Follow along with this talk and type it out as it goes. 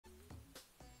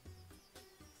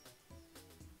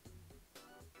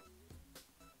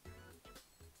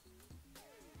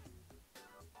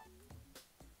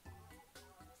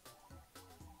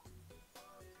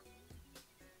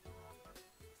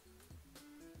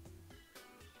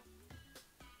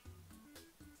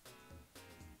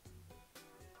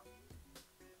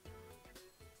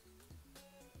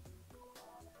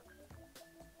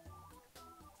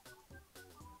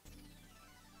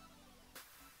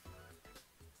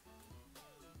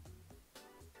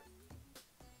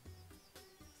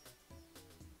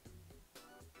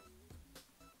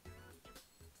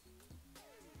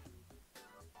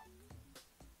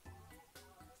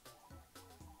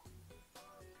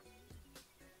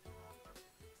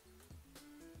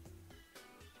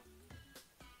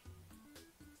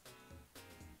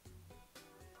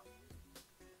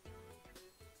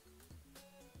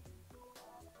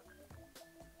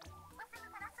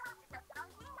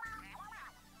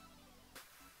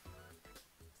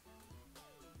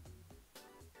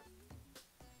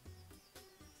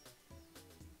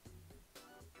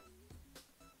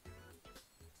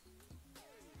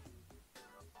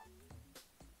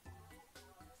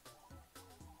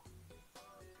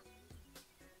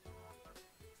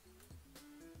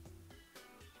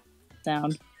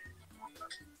Sound.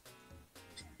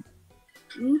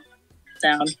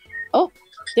 Sound. Oh,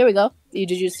 there we go.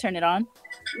 Did you just turn it on?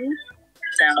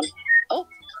 Sound. Oh,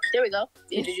 there we go.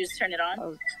 Did you just turn it on?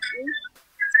 Oh.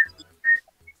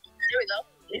 There we go.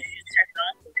 Did you just turn it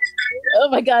on? Oh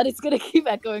my god, it's gonna keep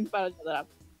echoing. I'm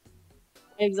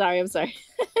sorry.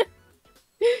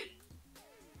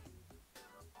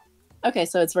 Okay,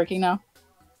 so it's working now.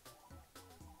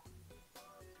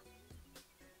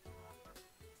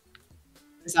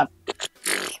 Stop.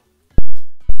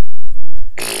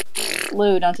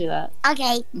 Lou, don't do that.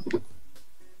 Okay.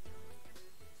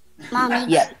 Mommy.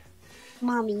 Yeah.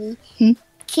 Mommy. Can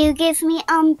you give me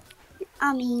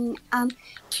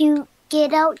to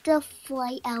get out the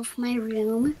flight out of my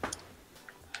room?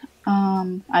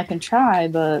 I can try,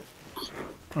 but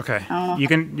okay. You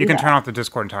can turn off the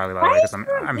Discord entirely, by the way, because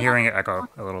I'm hearing it echo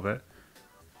a little bit.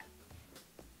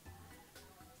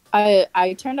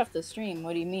 I turned off the stream.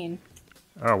 What do you mean?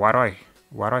 Oh, why do I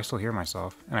still hear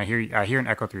myself? And I hear an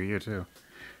echo through you too.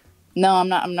 No, I'm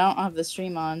not. I don't have the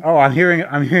stream on. Oh, I'm hearing it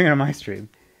on my stream.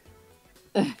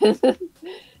 Okay,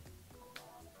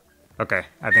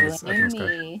 I think it's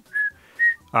good.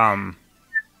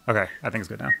 Okay, I think it's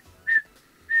good now.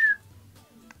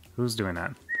 Who's doing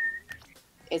that?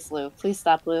 It's Lou. Please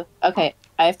stop, Lou. Okay,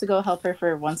 I have to go help her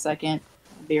for 1 second.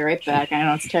 I'll be right back. I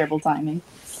know it's terrible timing.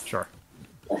 Sure.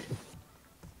 I'm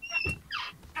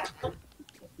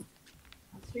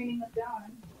streaming it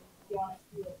down. Do you want to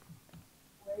see it?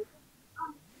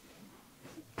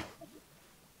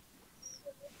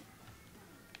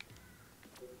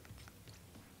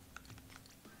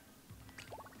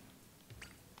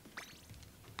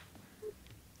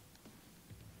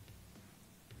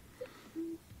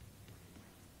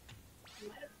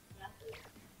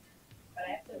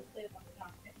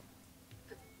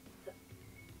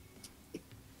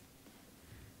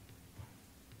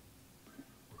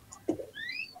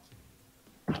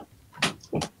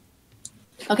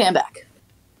 Okay, I'm back.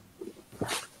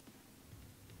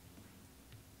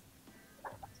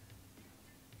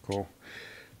 Cool.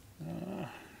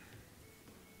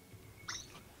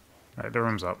 Alright, the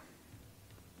room's up.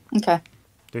 Okay.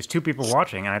 There's 2 people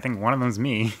watching, and I think one of them's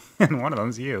me, and one of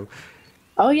them's you.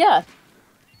 Oh, yeah.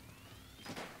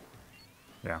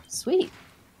 Yeah. Sweet.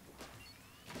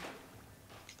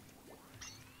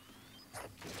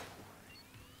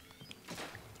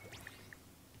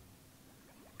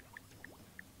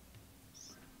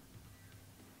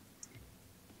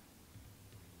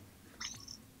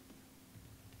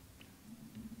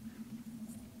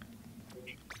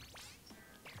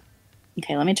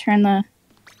 Okay, let me turn the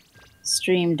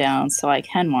stream down so I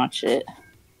can watch it.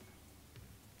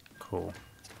 Cool.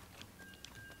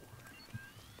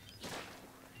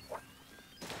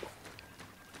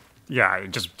 Yeah,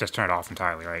 just turn it off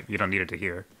entirely, right? You don't need it to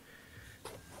hear.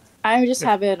 I just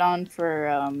have it on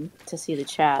for to see the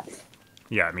chat.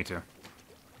 Yeah, me too.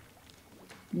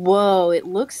 Whoa, it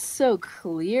looks so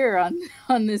clear on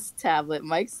this tablet.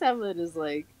 Mike's tablet is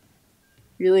like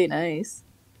really nice.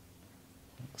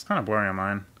 It's kind of blurry on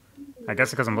mine. I guess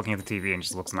because I'm looking at the TV and it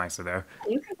just looks nicer there.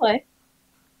 You can play.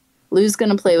 Lou's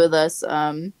gonna play with us.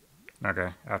 Okay,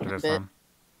 after this one.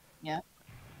 Yeah.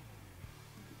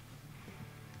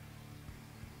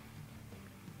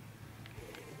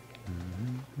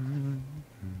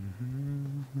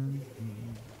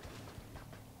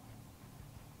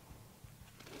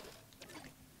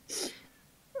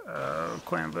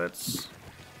 Clan Blitz.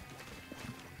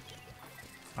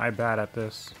 I'm bad at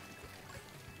this.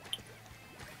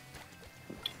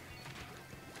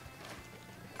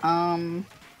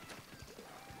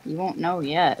 You won't know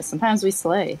yet. Sometimes we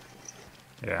slay.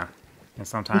 Yeah. And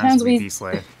sometimes we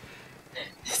de-slay.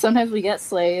 Sometimes we get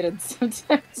slayed, and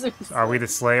sometimes we slay. Are we the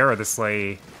slayer or the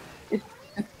slay?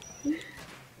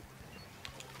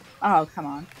 Oh, come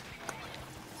on.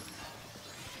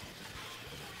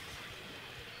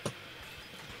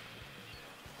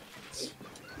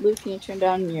 Luke, can you turn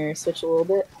down your Switch a little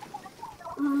bit?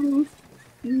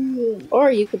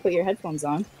 Or you could put your headphones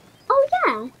on. Oh,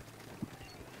 yeah.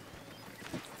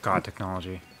 God,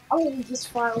 technology. Oh, just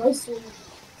far listening.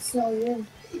 So, yeah.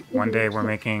 One day we're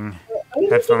making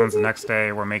headphones, the next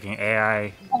day we're making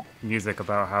AI music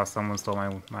about how someone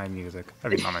stole my music. I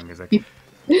mean, not my music.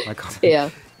 My content.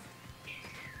 Yeah.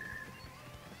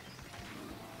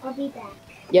 I'll be back.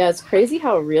 Yeah, it's crazy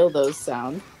how real those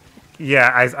sound. Yeah,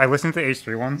 I listened to the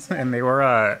H3 ones, and they were,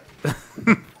 I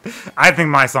think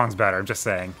my song's better, I'm just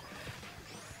saying.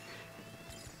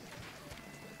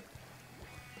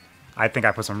 I think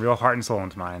I put some real heart and soul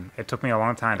into mine. It took me a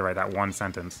long time to write that one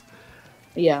sentence.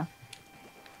 Yeah.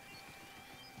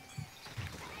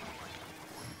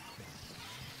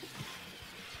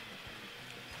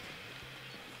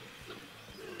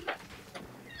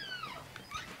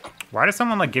 Why does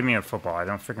someone like give me a football? I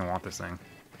don't freaking want this thing.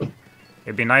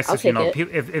 It'd be nice if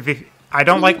if I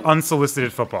don't like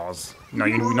unsolicited footballs. No,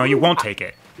 you won't take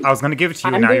it. I was gonna give it to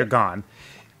you, and now you're gone.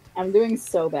 I'm doing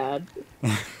so bad.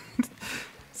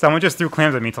 Someone just threw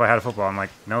clams at me until I had a football. I'm like,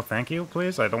 no, thank you,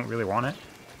 please. I don't really want it.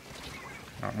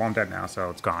 Well, I'm dead now, so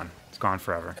it's gone. It's gone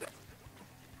forever.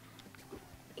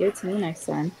 Give it to me next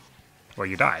time. Well,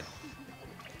 you died.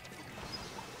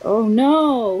 Oh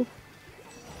no!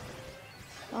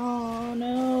 Oh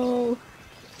no!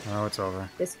 Oh, it's over.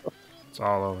 It's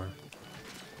all over.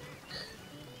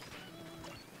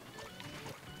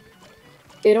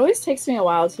 It always takes me a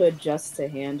while to adjust to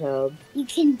handheld. You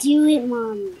can do it,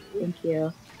 Mom. Thank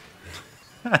you.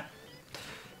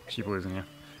 She believes in you.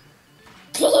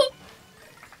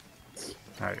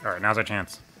 Alright, now's our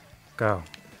chance. Go.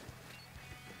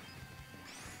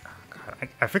 Oh, God,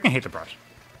 I freaking hate the brush.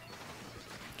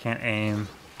 Can't aim,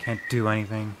 can't do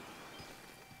anything.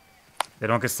 They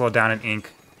don't get slowed down in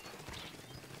ink.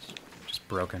 Just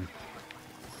broken.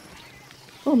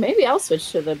 Oh, maybe I'll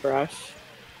switch to the brush.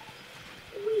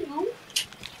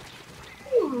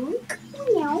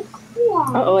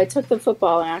 Uh-oh, I took the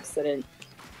football on accident.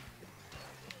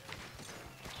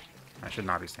 I should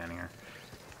not be standing here.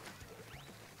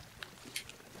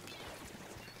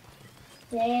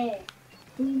 There.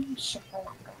 Okay,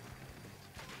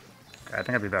 I think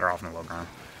I'd be better off in the low ground.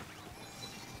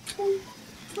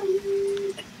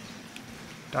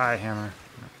 Die, hammer.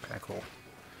 Okay, cool.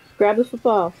 Grab the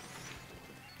football.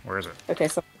 Where is it? Okay,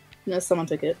 no, someone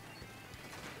took it.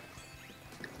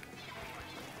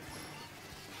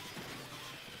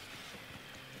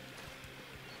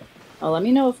 Oh, let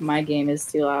me know if my game is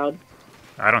too loud.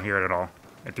 I don't hear it at all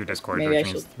through Discord, Maybe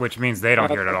which means they don't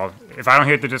hear it at all. If I don't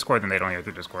hear it through Discord, then they don't hear it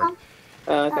through Discord.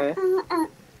 Okay.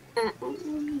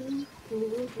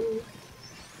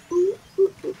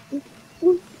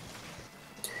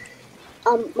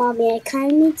 Mommy, I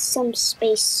kind of need some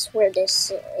space where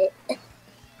this is.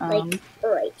 Like,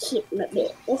 right here in the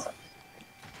middle.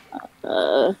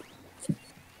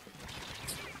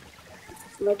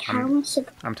 Like, how much of...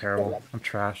 I'm terrible. I'm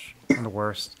trash. I'm the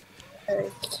worst.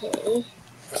 Okay.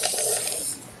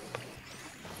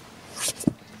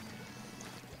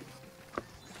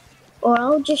 Or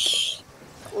I'll just,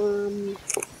 or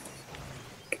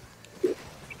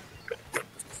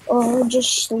I'll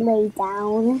just lay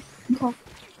down.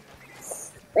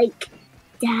 Like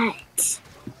that.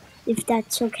 If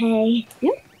that's okay.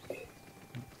 Yep.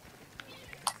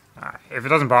 If it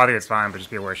doesn't bother you, it's fine, but just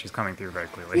be aware she's coming through very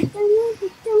clearly.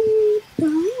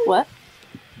 What?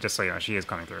 Just so you know, she is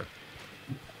coming through.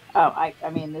 Oh, I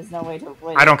mean, there's no way to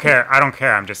avoid I don't care. I don't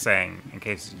care. I'm just saying, in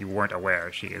case you weren't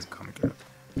aware, she is coming through.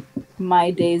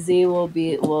 My Daisy will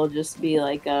just be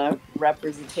like a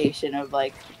representation of,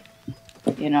 like,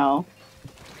 you know,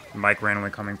 Mike randomly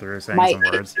coming through saying some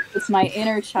words. It's my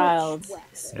inner child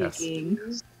speaking.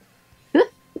 Yes.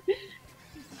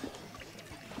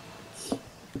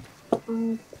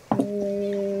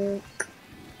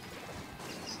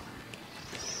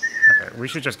 Okay, we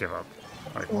should just give up.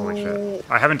 Like, holy shit.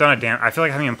 I haven't done a damn... I feel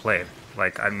like I haven't even played.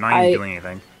 Like, I'm not even doing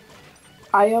anything.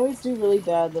 I always do really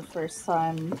bad the first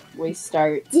time we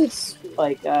start,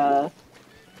 like,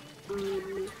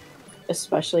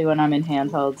 especially when I'm in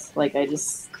handhelds. Like, I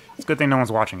just... It's a good thing no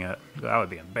one's watching it. That would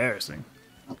be embarrassing.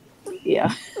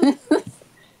 Yeah.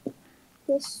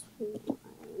 This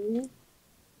one...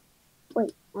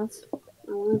 Wait, I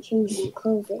want to change my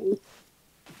clothing.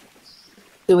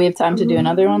 Do we have time to do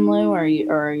another one, Lou, or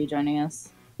are you joining us?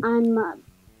 I'm,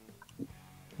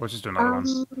 We'll just do another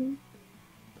one.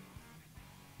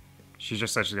 She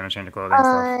just said she's gonna change the clothing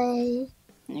and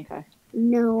stuff. Okay.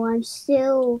 No, I'm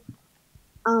still,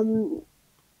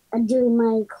 doing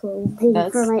my clothing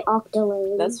for my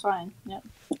Octolane. That's fine, yep.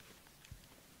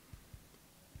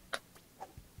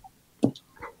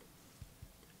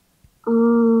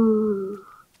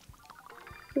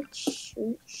 Which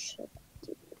shirt should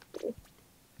I do?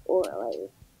 Or, like,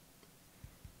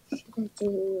 should I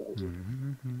do...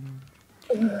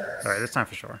 Alright, this time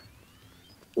for sure.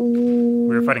 We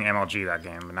were fighting MLG that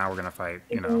game, but now we're gonna fight,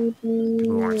 you know,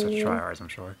 people who aren't such tryhards, I'm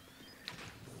sure.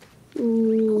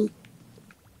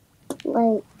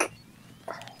 Like...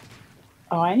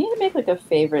 Oh, I need to make, like, a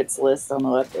favorites list on the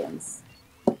weapons.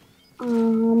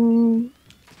 You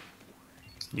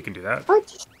can do that? I'll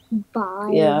just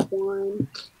buy one.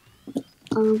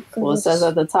 Well, it says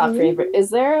at the top favorite. Is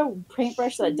there a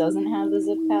paintbrush that doesn't have the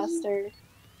zip caster?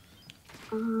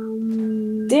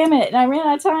 Damn it! And I ran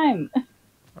out of time.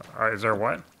 Is there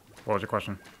what? What was your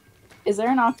question? Is there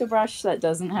an octobrush that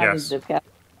doesn't have a zip caster?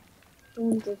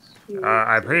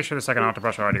 I'm pretty sure the second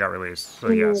Octobrush already got released, so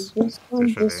yes. This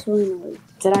one, this one.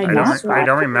 Did I not? I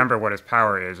don't remember what his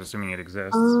power is, assuming it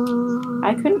exists.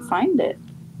 I couldn't find it.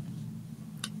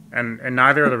 And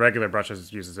neither of the regular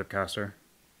brushes use a Zipcaster.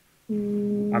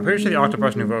 I'm pretty sure the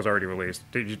Octobrush Nouveau is already released.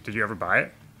 Did you ever buy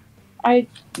it?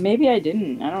 Maybe I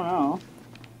didn't. I don't know.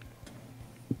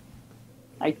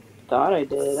 I thought I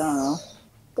did. I don't know.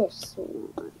 This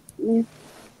one.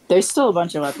 There's still a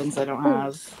bunch of weapons I don't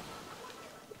have.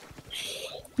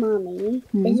 Mommy,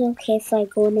 is it okay if I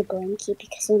go in a blanket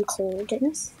because I'm cold?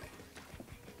 Yes.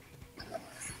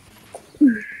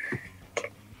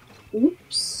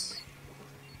 Oops.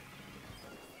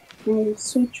 I'll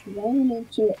switch right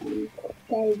into that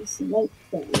light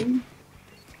thing.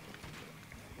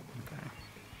 Okay.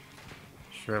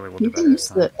 Surely we'll do better this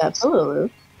time. That pillow.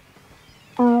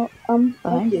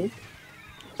 Behind you.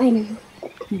 I know.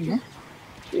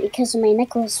 Because my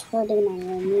neck was hurting and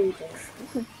I removed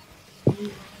it.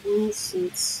 Nice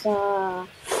and soft.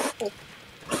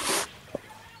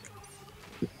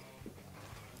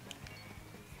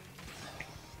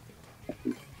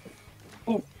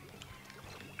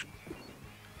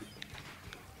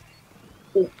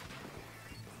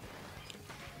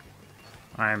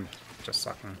 I'm just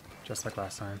sucking, just like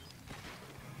last time.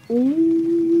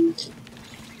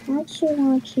 Actually,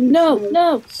 watching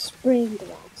no spring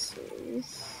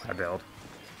glasses. I build.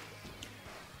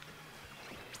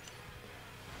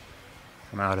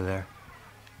 I'm out of there.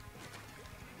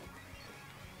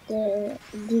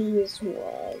 These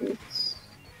ones.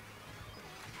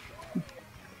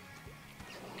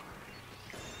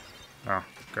 Oh,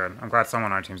 good. I'm glad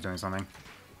someone on our team's doing something.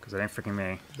 Because it ain't freaking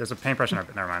me. There's a paintbrush in our...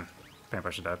 Never mind.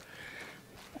 Paintbrush is dead.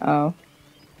 Oh.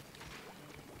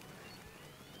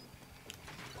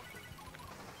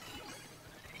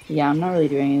 Yeah, I'm not really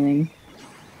doing anything.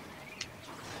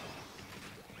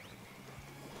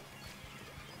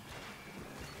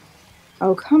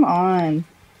 Oh, come on.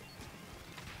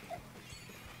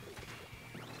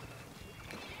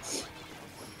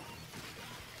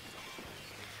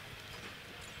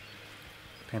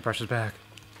 Paintbrush is back.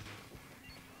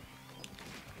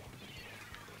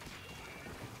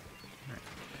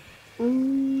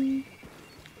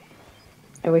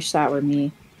 I wish that were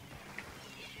me.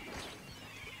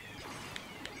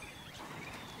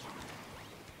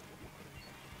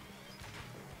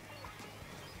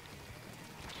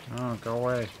 Oh, go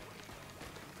away.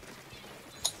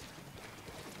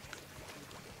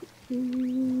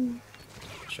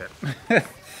 Shit.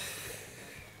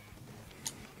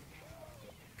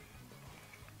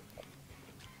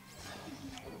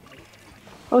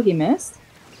 Oh, he missed?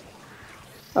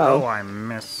 Oh, I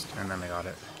missed. And then they got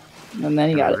it. And then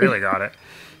he got it. Really got it.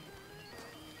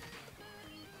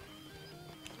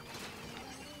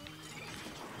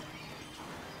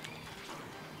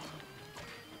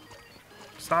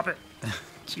 Stop it.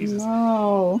 Jesus.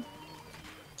 No.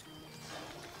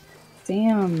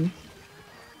 Damn.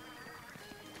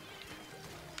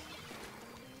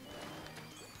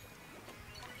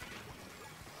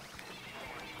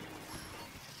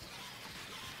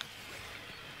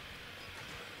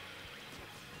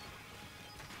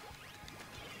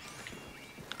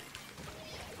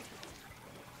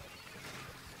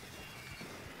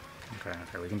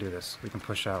 Okay, we can do this. We can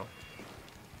push out.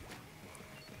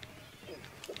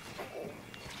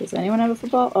 Does anyone have a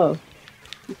football? Oh.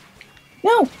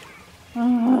 No!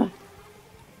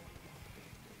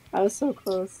 I was so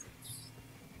close.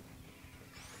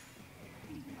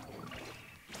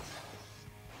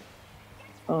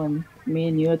 Me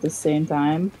and you at the same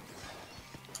time.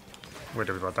 Wait,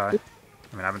 did we both die?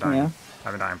 I mean, I've been dying. Yeah.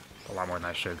 I've been dying a lot more than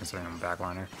I should, considering I'm a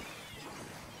backliner.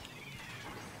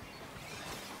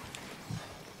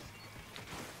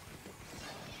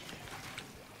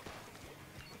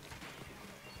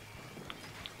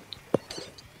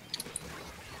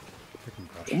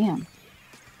 Damn.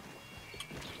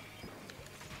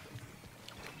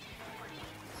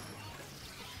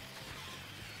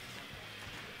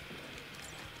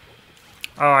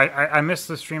 Oh, I missed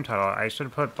the stream title. I should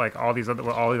have put like all these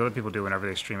other people do whenever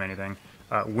they stream anything.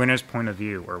 Winner's point of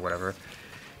view or whatever.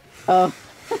 Oh,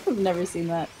 I've never seen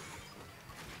that.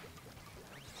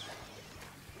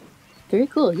 Very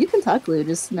cool. You can talk, Lou.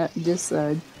 Just you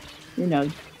know,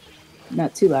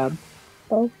 not too loud.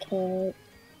 Okay.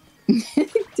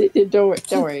 Don't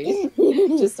worry.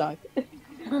 Just talk.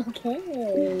 Okay.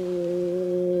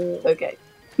 Okay.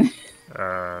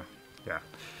 Yeah.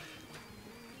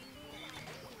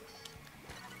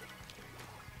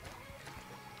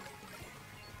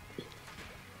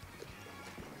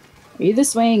 Are you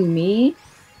this weighing me?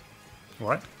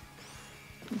 What?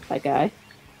 That guy.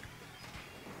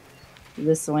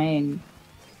 this way.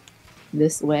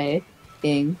 This way.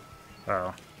 Ing.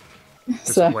 Oh.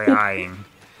 This So way eyeing.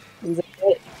 he's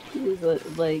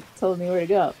like told me where to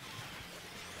go.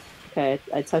 Okay,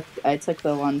 I took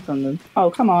the one from the.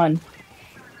 Oh, come on.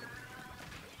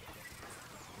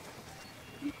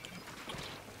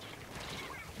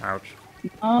 Ouch.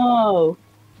 Oh.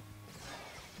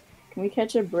 Can we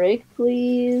catch a break,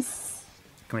 please?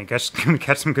 Can we catch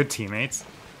some good teammates?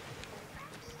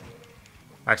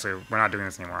 Actually, we're not doing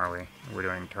this anymore, are we? We're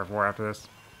doing turf war after this.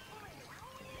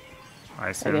 I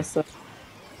assume. I guess so.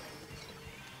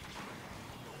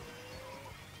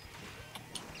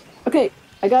 Okay,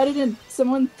 I got it in.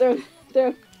 Someone throw.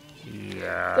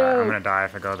 Yeah, throw. I'm gonna die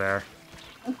if I go there.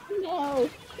 No.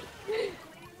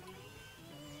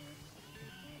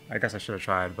 I guess I should have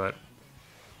tried, but...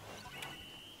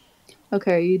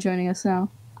 Okay, are you joining us now?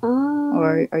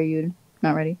 Or are you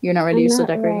not ready? You're not ready? You're still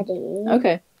decorating? Ready.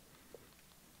 Okay.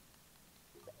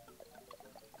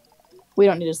 We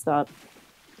don't need to stop.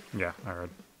 Yeah, I heard.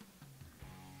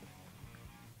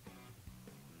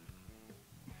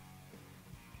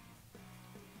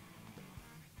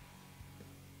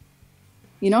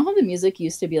 You know how the music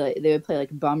used to be like, they would play like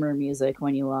bummer music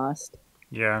when you lost?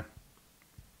 Yeah.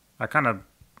 I kind of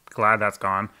glad that's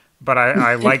gone. But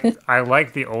I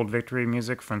like the old victory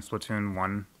music from Splatoon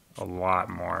 1 a lot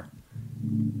more.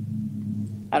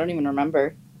 I don't even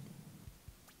remember.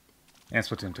 And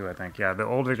Splatoon 2, I think. Yeah, the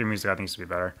old victory music I think used to be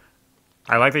better.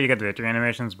 I like that you get the victory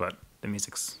animations, but the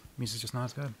music's just not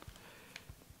as good.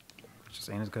 It just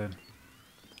ain't as good.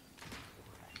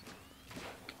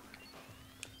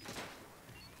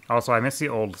 Also, I miss the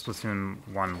old Splatoon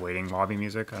 1 waiting lobby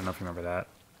music. I don't know if you remember that.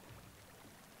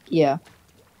 Yeah.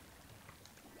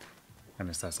 I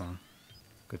miss that song.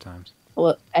 Good times.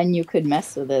 Well, and you could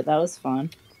mess with it. That was fun.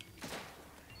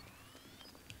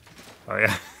 Oh,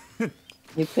 yeah.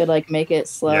 You could like make it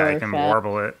slow. Yeah, or you can fast.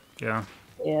 warble it. Yeah.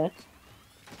 Yeah.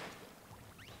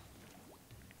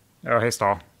 Oh, hey,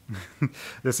 Stall.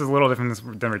 This is a little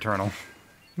different than Returnal.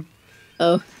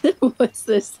 Oh, what's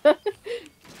this?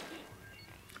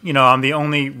 You know, I'm the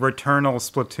only Returnal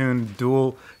Splatoon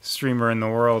dual streamer in the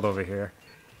world over here.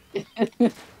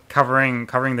 covering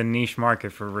the niche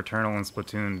market for Returnal and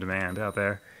Splatoon demand out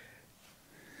there.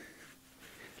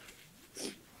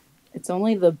 It's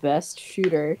only the best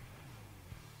shooter.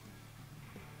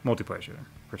 Multiplayer shooter.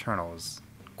 Returnal is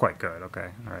quite good, okay?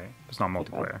 Alright. It's not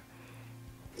multiplayer.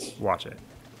 Okay. Watch it.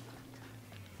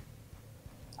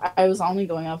 I was only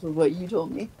going off of what you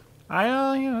told me. I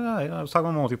was talking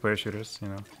about multiplayer shooters, you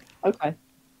know. Okay.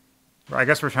 I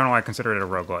guess Returnal, I consider it a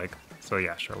roguelike. So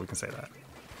yeah, sure, we can say that.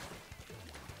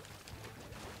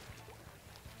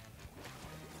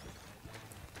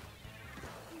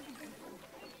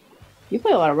 You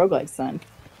play a lot of roguelikes, then.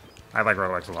 I like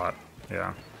roguelikes a lot,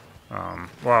 yeah.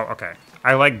 Well, okay.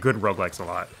 I like good roguelikes a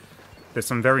lot. There's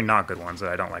some very not good ones that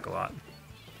I don't like a lot.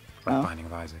 Like Binding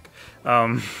of Isaac.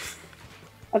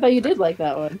 I thought you did like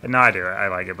that one. No, I do. I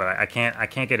like it, but I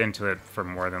can't get into it for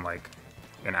more than like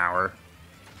an hour.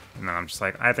 And then I'm just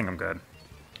like, I think I'm good.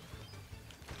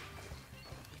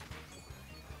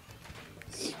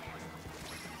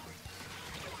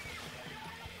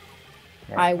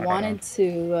 Well, I wanted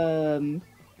to.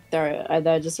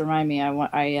 That just reminded me.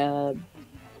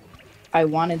 I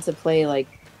wanted to play like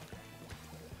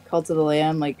Cult of the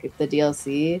Lamb, like the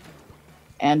DLC,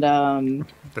 and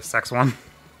the sex one.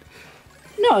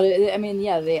 No, I mean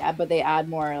yeah, they add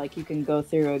more. Like you can go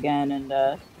through again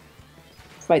and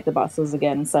fight the bosses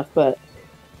again and stuff. But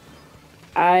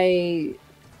I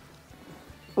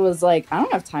was like, I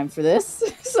don't have time for this,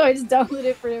 so I just downloaded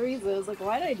it for no reason. I was like,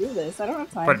 why did I do this? I don't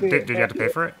have time. But did you have to pay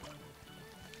for it?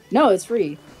 No, it's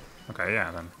free. Okay,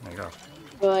 yeah, then there you go.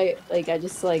 But I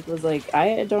just was like,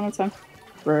 I don't have time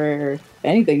for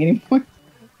anything anymore.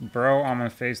 Bro, I'm on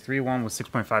phase 3-1 with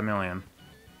 6.5 million.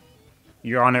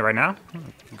 You're on it right now?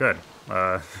 Good.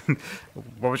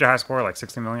 What was your high score? Like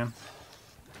 60 million?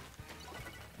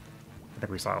 I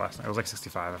think we saw it last night. It was like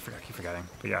 65. I keep forgetting.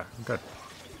 But yeah, good.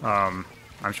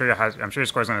 I'm sure your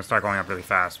score's gonna start going up really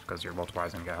fast because your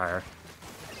multiplyer's gonna get higher.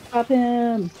 Stop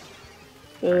him.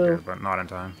 Good, but not in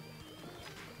time.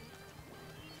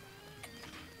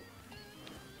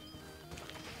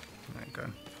 Alright,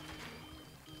 good.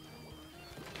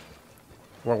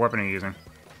 What weapon are you using?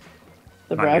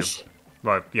 The brush. You.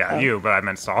 Well, yeah, you, but I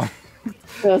meant Saul.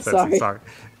 Oh, sorry.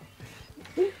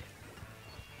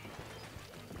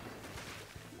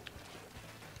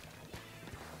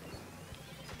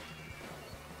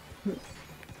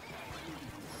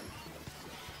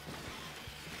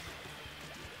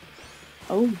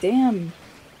 Oh, damn.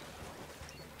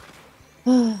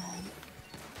 Ah,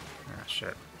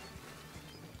 shit.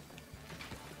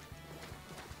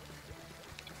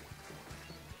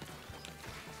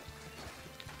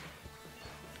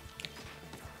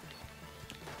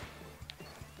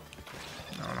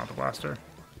 blaster.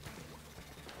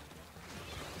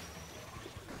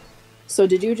 So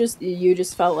did you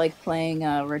just felt like playing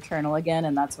Returnal again,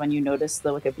 and that's when you noticed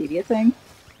the Wikipedia thing?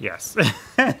 Yes.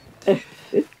 I mean,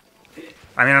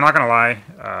 I'm not gonna lie.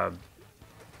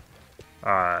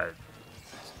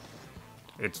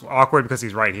 It's awkward because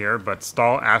he's right here, but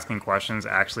Stall asking questions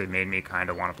actually made me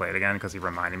kind of want to play it again because he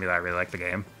reminded me that I really like the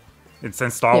game. And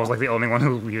since Stall was like the only one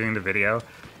who was viewing the video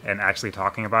and actually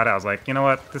talking about it, I was like, you know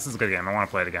what, this is a good game. I want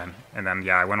to play it again. And then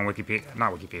yeah, I went on Wikipedia,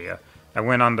 not Wikipedia. I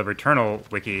went on the Returnal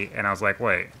wiki and I was like,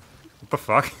 wait, what the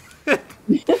fuck?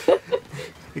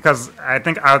 Because I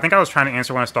think I was trying to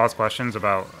answer one of Stall's questions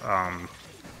about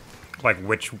like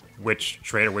which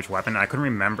trait or which weapon. I couldn't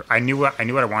remember. I knew what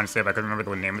I wanted to say, but I couldn't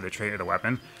remember the name of the trait or the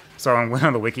weapon. So I went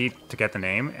on the wiki to get the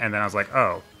name, and then I was like,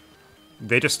 oh,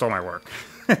 they just stole my work.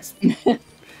 The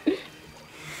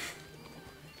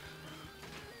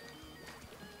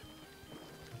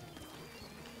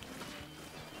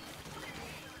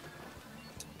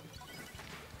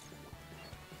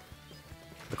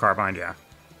carbine, yeah.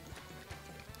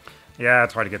 Yeah,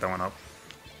 it's hard to get that one up.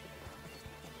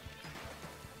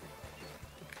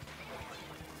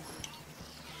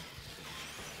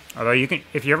 Although you can,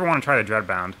 if you ever want to try the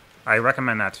Dreadbound, I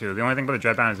recommend that too. The only thing about the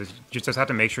Dreadbound is you just have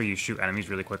to make sure you shoot enemies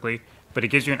really quickly. But it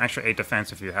gives you an extra 8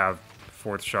 defense if you have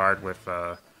 4th Shard with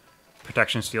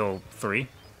Protection Steel 3.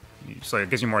 So it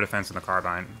gives you more defense than the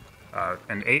Carbine.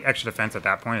 And 8 extra defense at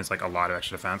that point is like a lot of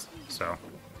extra defense. So,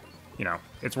 you know,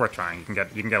 it's worth trying. You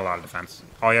can get a lot of defense.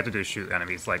 All you have to do is shoot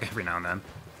enemies like every now and then.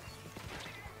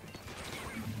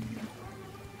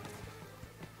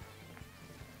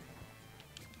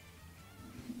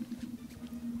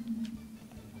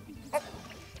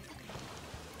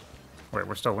 Wait,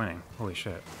 we're still winning. Holy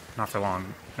shit. Not for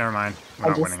long. Never mind. We're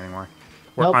not winning anymore.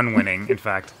 We're unwinning, in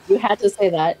fact. You had to say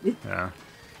that. Yeah.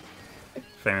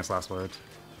 Famous last words.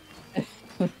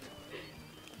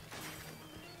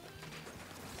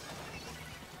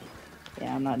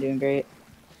 Yeah, I'm not doing great.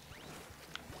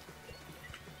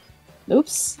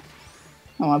 Oops.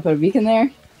 I want to put a beacon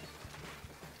there.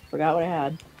 Forgot what I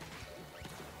had.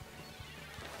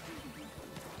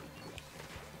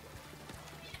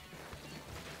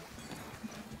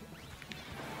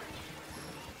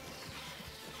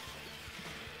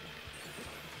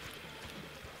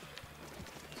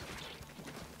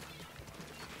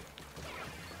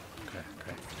 Okay.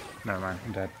 Never mind.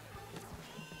 I'm dead.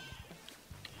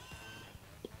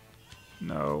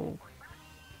 No.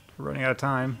 We're running out of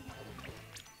time.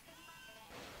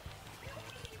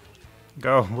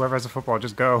 Go. Whoever has a football,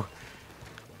 just go.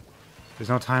 There's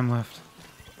no time left.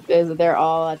 They're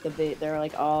all at the bait. They're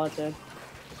like all at the.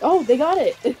 Oh, they got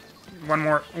it.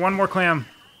 One more clam.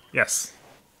 Yes.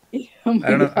 Oh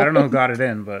I don't know who got it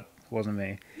in, but it wasn't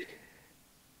me.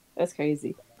 That's crazy.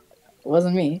 It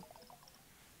wasn't me.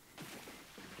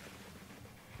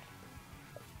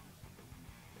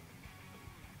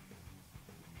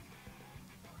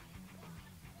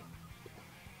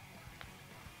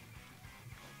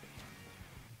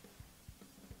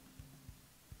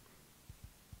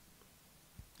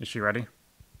 Is she ready?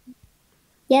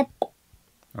 Yep.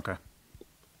 Okay.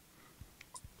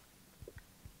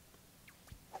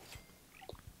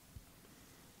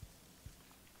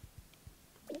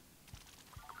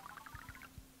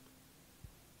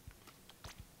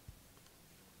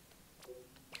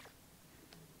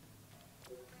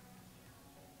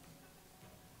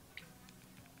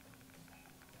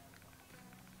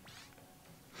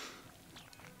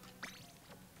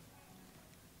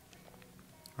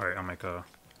 Alright, I'll make a...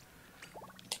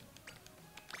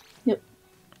 Yep.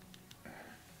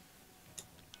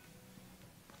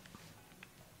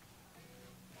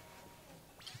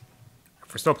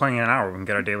 If we're still playing in an hour, we can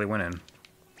get our daily win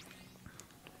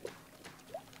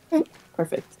in.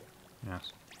 Perfect.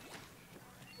 Yes.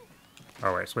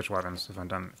 Oh wait, switch weapons. If I'm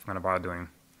gonna bother doing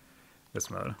this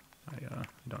mode, I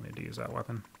don't need to use that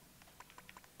weapon.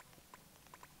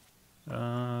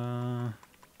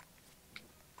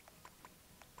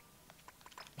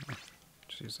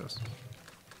 Just use this.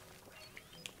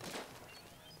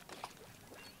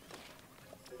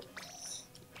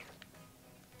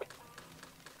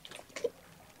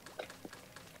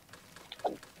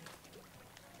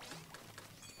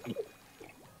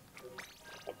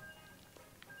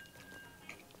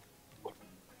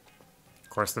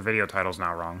 Of course, the video title's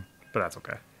now wrong, but that's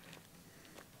okay.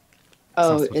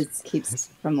 Oh, it keeps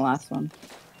from the last one.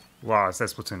 Wow, it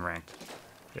says Splatoon Ranked.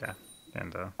 Yeah,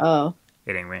 and Oh.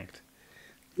 it ain't ranked.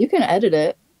 You can edit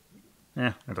it.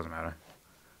 Yeah, it doesn't matter.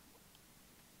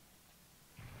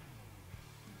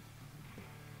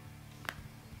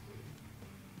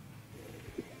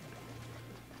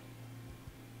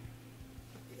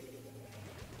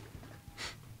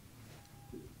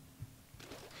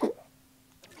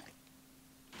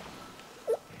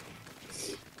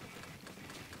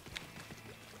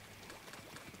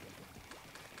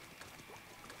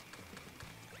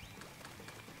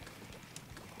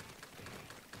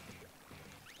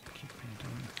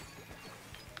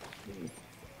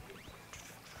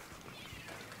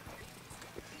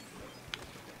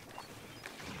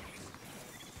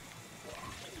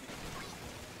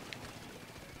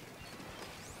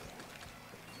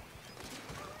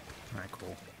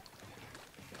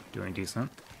 Doing decent.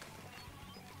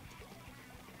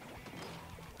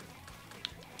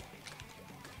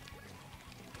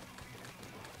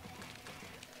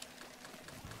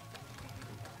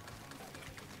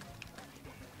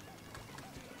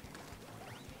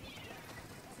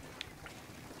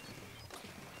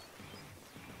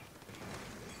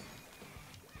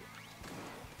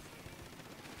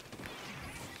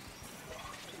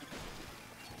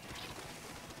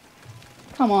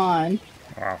 Come on.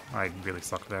 Wow, I really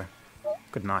sucked there.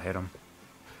 Could not hit him.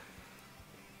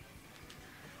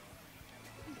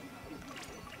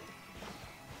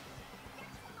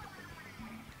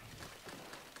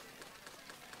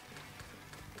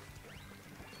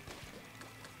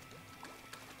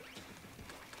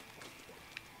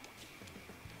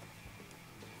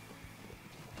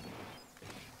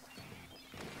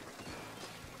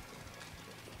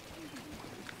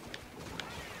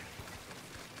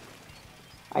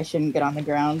 I shouldn't get on the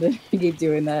ground and keep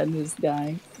doing that and just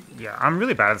dying. Yeah, I'm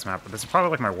really bad at this map, but this is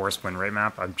probably like my worst win rate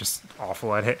map. I'm just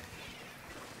awful at it.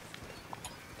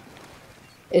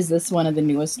 Is this one of the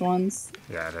newest ones?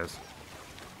 Yeah, it is.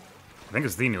 I think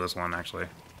it's the newest one, actually.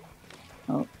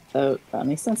 Oh, that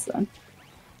makes sense then.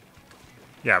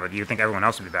 Yeah, but you'd think everyone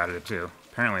else would be bad at it too.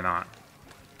 Apparently not.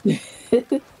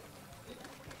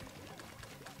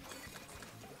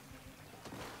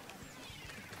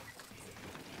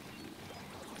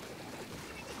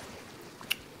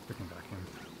 Freaking vacuum.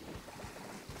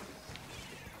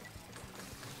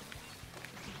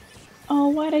 Oh,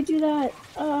 why'd I do that?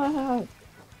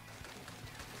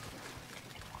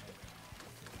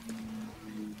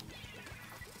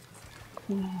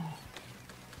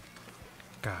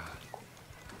 God.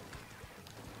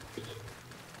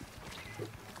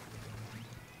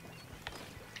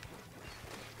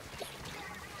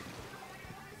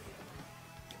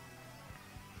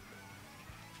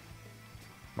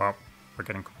 Well, we're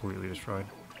getting completely destroyed.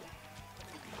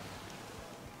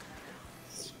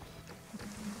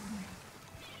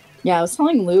 Yeah, I was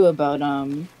telling Lou about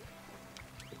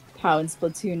how in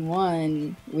Splatoon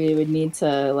 1 we would need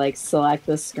to like select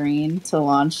the screen to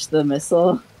launch the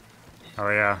missile. Oh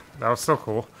yeah, that was so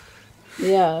cool.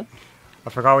 Yeah. I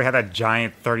forgot we had that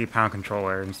giant 30-pound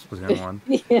controller in Splatoon 1.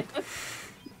 Yeah.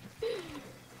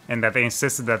 And that they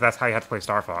insisted that that's how you had to play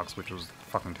Star Fox, which was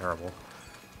fucking terrible.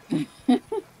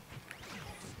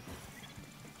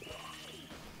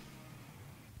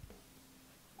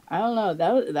 I don't know.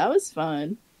 That was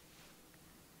fun.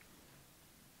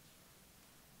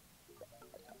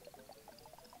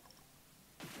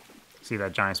 See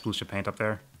that giant sploosh of paint up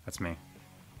there? That's me.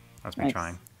 That's me Nice.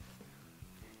 trying.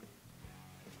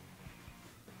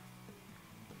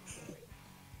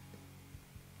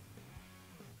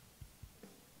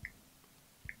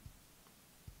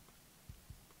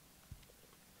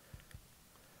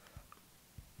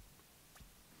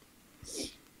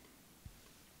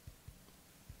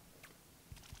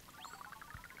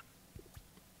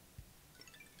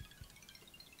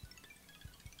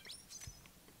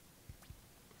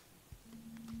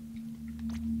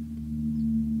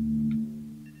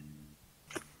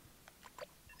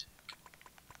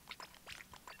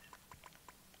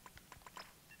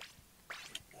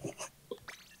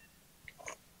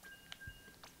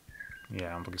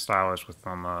 Yeah, I'm looking stylish with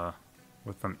them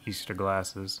Easter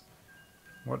glasses.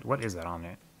 What is that on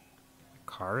it?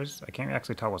 Cars? I can't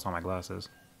actually tell what's on my glasses.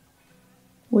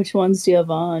 Which ones do you have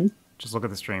on? Just look at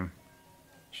the stream.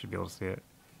 You should be able to see it.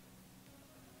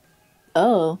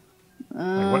 Oh.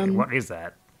 Like, what is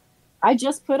that? I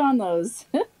just put on those.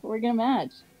 We're gonna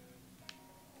match.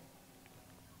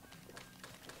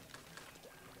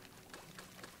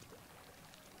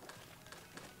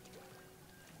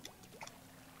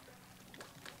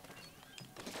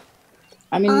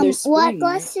 I mean, there's spring, what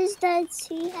glasses does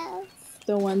he have?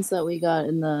 the ones that we got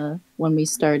when we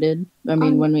started. I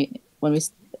mean, when we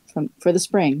for the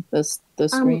spring, the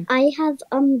screen. I have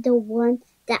the one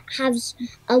that has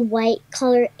a white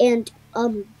color and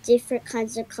different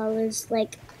kinds of colors.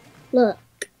 Like, look,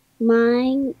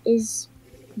 mine is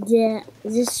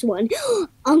this one.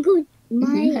 Uncle,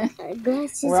 my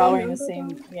glasses. We're all wearing the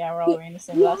same. Yeah, we're all wearing the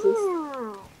same glasses.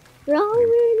 Yeah. We're all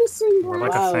wearing the same We're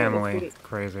glasses. like Wow, a family. if we- It's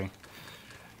crazy.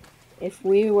 If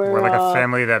we were, We're like a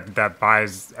family that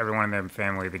buys everyone in their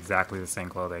family exactly the same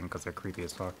clothing because they're creepy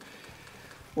as fuck.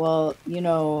 well, you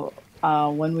know,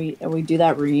 when we do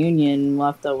that reunion, we'll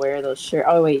have to wear those shirts.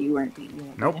 Oh wait, you weren't.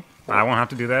 Nope, I won't have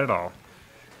to do that at all.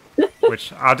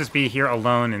 Which I'll just be here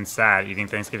alone and sad eating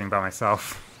Thanksgiving by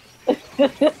myself.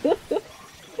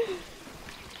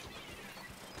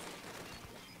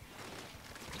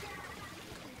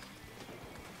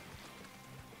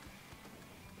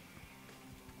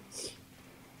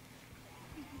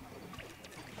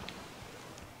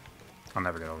 I'll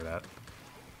never get over that.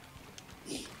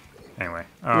 Anyway.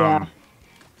 Yeah.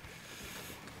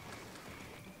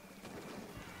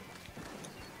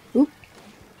 Oop.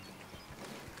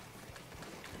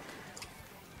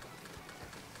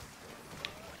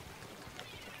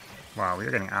 Wow, we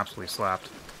are getting absolutely slapped.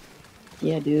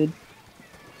 Yeah, dude.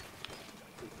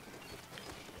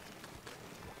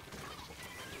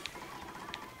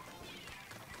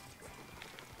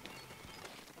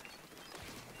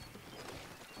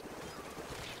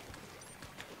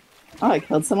 Oh, I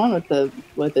killed someone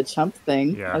with the chump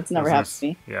thing. Yeah. That's never happened to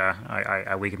me. Yeah,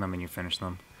 I weaken them and you finish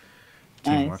them.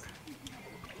 Nice. Teamwork.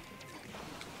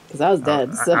 Because I was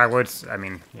dead. So. I would. I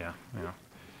mean, yeah.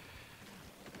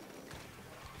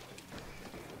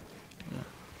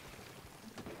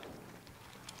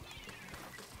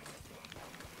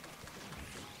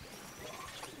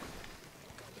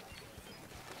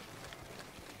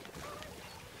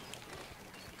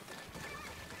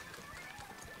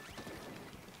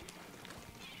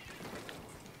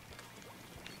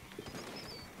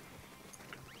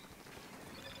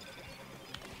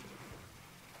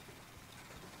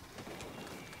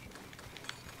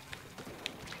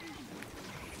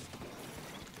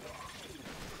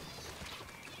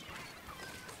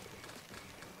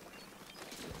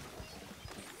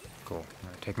 Cool. All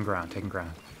right, taking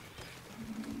ground.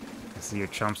 I see your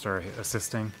chumps are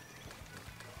assisting.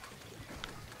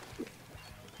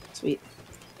 Sweet.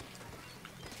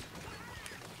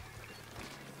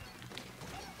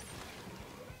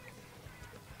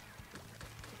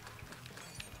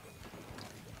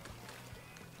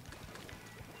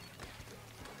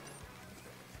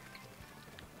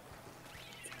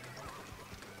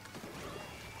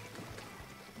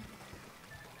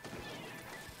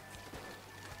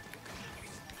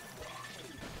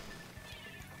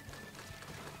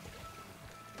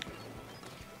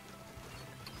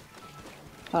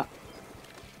 Ah.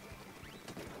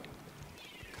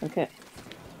 Okay.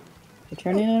 We're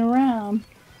turning it around.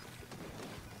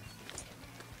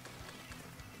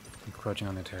 Encroaching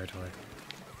on their territory.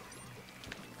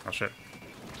 Oh shit.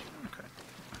 Okay.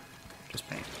 Just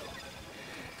pain.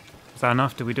 Is that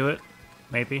enough? Did we do it?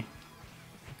 Maybe?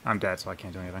 I'm dead, so I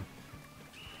can't do anything.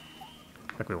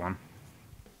 I think we won.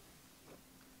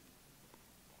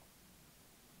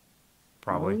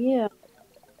 Probably. Oh, yeah.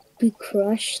 We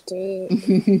crushed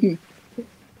it.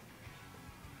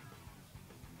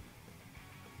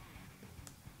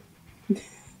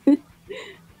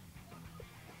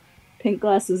 Pink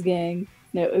glasses gang.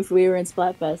 No, if we were in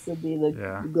Splatfest, it'd be the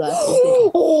Yeah. glasses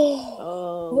gang.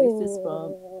 Oh, we fist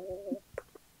bump.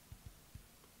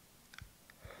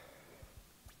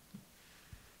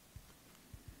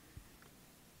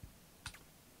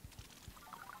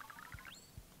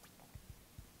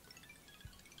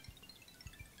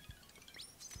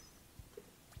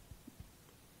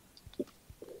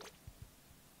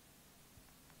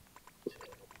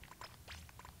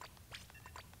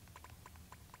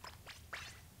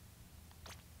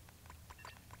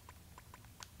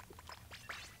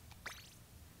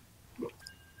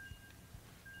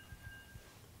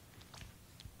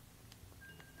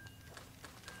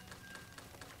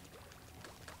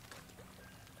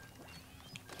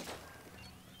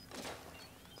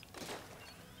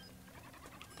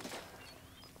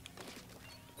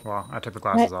 Well, I took the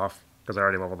glasses off because I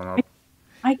already leveled them up.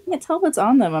 I can't tell what's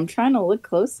on them. I'm trying to look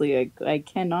closely. I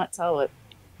cannot tell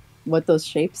what those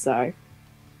shapes are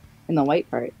in the white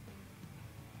part.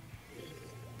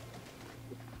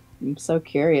 I'm so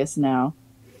curious now.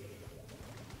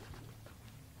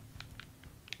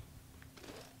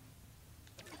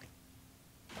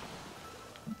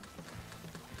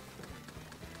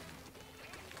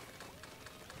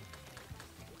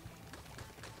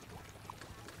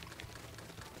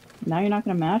 Now you're not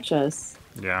going to match us.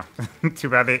 Yeah. Too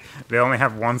bad they only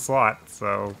have one slot,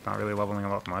 so not really leveling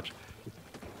them up much.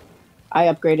 I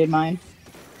upgraded mine.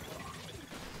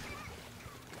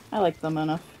 I like them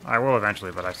enough. I will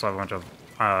eventually, but I still have a bunch of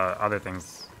other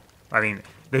things. I mean,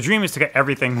 the dream is to get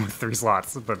everything with 3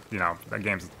 slots, but, you know, that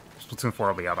game's... Splatoon 4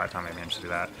 will be out by the time I manage to do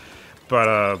that.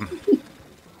 But,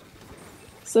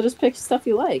 So just pick stuff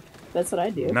you like. That's what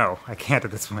I do. no, I can't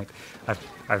at this point.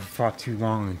 I've fought too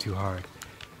long and too hard.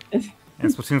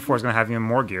 And Splatoon 4 is going to have even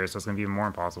more gears, so it's going to be even more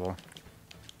impossible.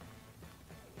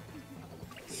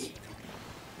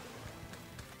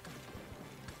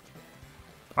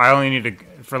 I only need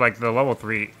to, for like the level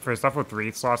 3, for stuff with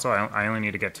 3 slots, so I only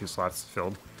need to get 2 slots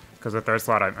filled. Because the 3rd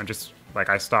slot, I'm just, like,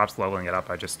 I stopped leveling it up.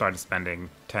 I just started spending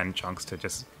 10 chunks to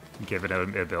just give it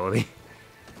an ability.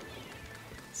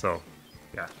 So,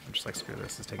 yeah, I'm just like, screw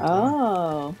this, it's taking too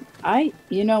long. Oh,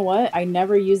 you know what? I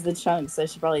never use the chunks. I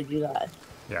should probably do that.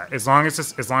 Yeah, as long as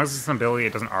it's an ability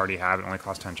it doesn't already have, it only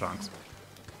costs 10 chunks.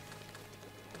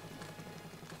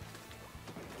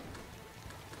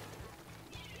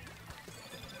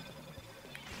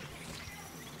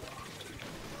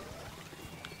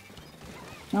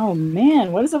 Oh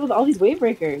man, what is up with all these wave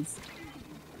breakers?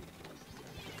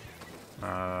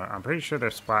 I'm pretty sure their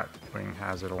Splat Wing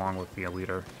has it along with the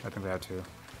leader. I think they have to.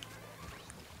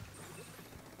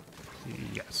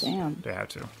 Yes. Damn. They have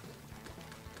to.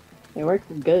 They work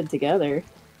good together.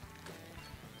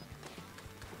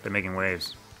 They're making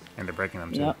waves, and they're breaking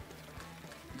them too.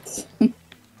 Yep.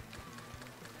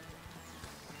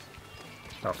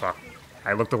 Oh fuck.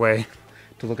 I looked away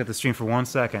to look at the stream for 1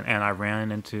 second, and I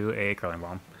ran into a curling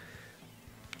bomb.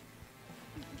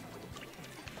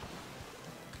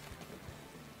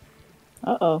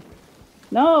 Uh-oh.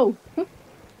 No!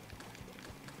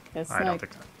 That's I don't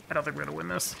think we're gonna win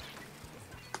this.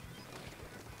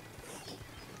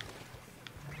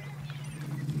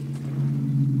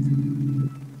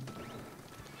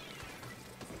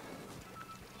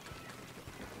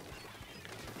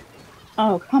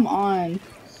 Oh, come on.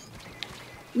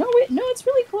 No, wait, no, it's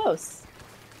really close.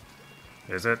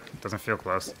 Is it? Doesn't feel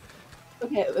close.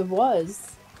 Okay, it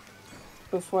was.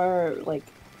 Before, like...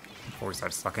 Before we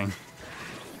start sucking.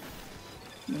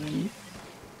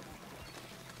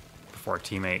 Before our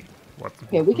teammate. What?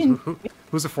 Okay, we can...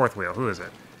 Who's the fourth wheel? Who is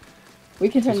it? We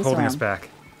can turn Who's this holding around. us back?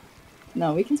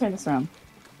 No, we can turn this around.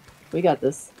 We got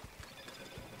this.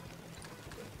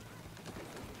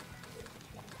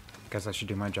 Guess I should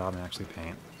do my job and actually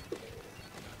paint.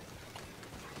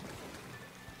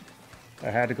 I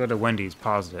had to go to Wendy's,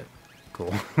 paused it.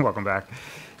 Cool. Welcome back.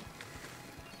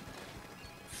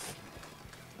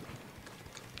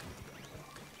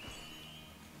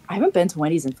 I haven't been to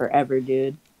Wendy's in forever,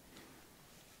 dude.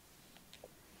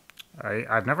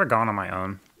 I've never gone on my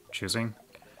own, choosing.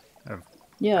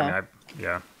 Yeah.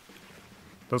 Yeah.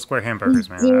 Those square hamburgers,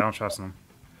 man, I don't trust them.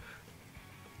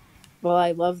 Well,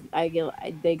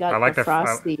 they got I like the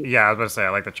frosty. yeah, I was about to say, I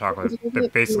like the chocolate. They're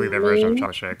basically their version of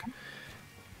chocolate shake.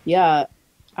 Yeah,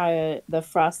 the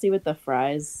frosty with the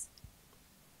fries.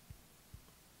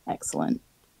 Excellent.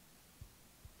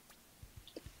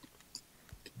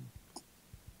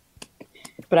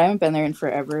 But I haven't been there in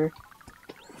forever.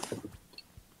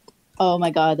 Oh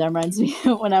my god, that reminds me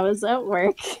when I was at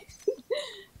work.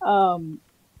 One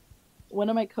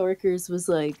of my coworkers was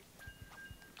like,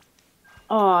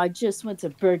 "Oh, I just went to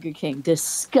Burger King.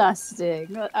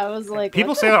 Disgusting." I was like,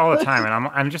 people say that all the time, and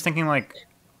I'm just thinking, like,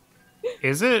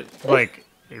 is it like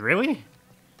really?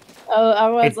 Oh, I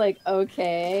was like,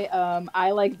 okay.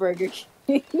 I like Burger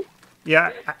King.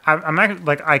 Yeah, I'm not,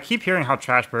 like, I keep hearing how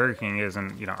trash Burger King is,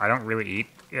 and you know I don't really eat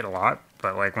it a lot,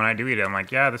 but like when I do eat it, I'm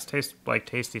like, yeah, this tastes like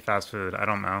tasty fast food. I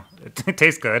don't know, it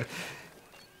tastes good.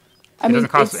 It doesn't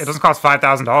cost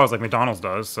 $5,000 like McDonald's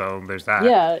does, so there's that.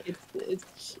 Yeah,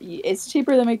 it's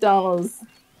cheaper than McDonald's.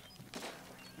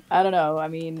 I don't know. I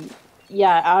mean,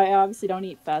 yeah, I obviously don't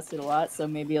eat fast food a lot, so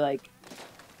maybe like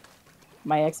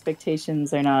my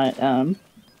expectations are not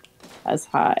as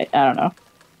high. I don't know.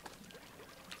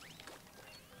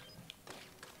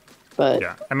 But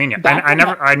yeah, I mean, yeah,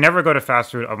 I never go to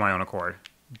fast food of my own accord,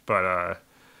 but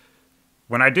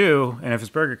when I do, and if it's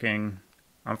Burger King,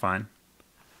 I'm fine.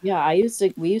 Yeah,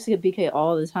 we used to get BK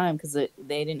all the time because they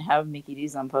didn't have Mickey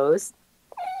D's on post,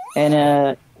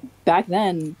 and back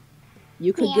then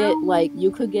you could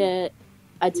get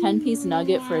a 10-piece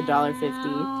nugget for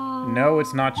 $1.50. No,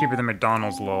 it's not cheaper than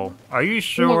McDonald's, lol. Are you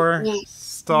sure?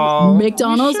 Stall.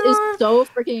 McDonald's is so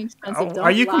freaking expensive.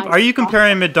 Are you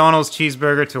comparing McDonald's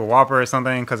cheeseburger to a Whopper or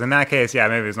something? Because in that case, yeah,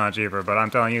 maybe it's not cheaper. But I'm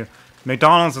telling you,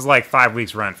 McDonald's is like 5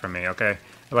 weeks rent for me. Okay,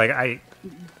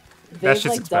 that's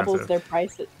just expensive. Doubled their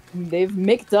prices. They've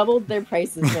McDoubled their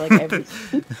prices for like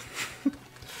everything.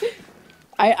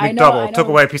 I know. Took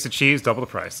away a piece of cheese, double the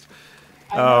price.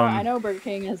 I know Burger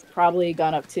King has probably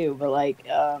gone up too, but like.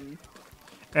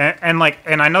 And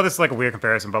I know this is like a weird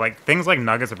comparison, but like things like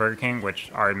nuggets at Burger King, which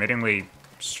are admittingly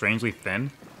strangely thin,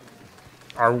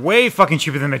 are way fucking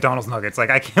cheaper than McDonald's nuggets. Like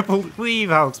I can't believe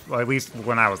how, at least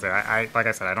when I was there, I like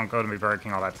I said, I don't go to Burger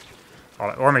King all that,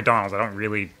 or McDonald's. I don't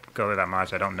really go there that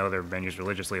much. I don't know their menus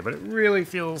religiously, but it really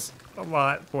feels a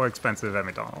lot more expensive at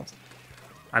McDonald's.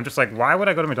 I'm just like, why would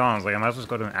I go to McDonald's? Like I might as well just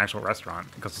go to an actual restaurant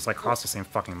because it's like costs the same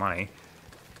fucking money.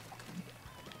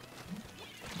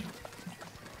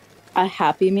 A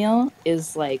Happy Meal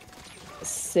is like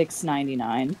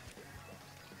 $6.99.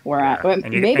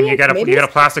 And you get a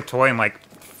plastic toy and like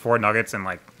 4 nuggets and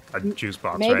like a juice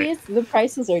box. Maybe right? the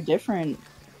prices are different,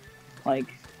 like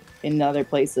in other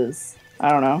places. I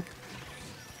don't know.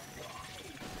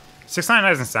 $6.99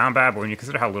 doesn't sound bad, but when you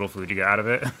consider how little food you get out of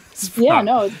it, it's Yeah, not.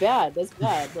 no, it's bad. That's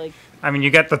bad. Like, I mean, you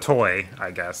get the toy,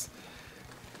 I guess.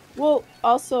 well,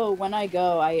 also when I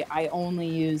go, I only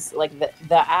use like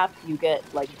the app. You get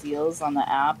like deals on the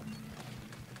app.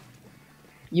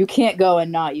 You can't go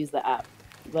and not use the app.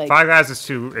 Like, Five Guys is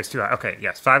too high. Okay,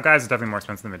 yes, Five Guys is definitely more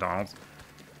expensive than McDonald's.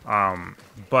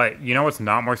 But you know what's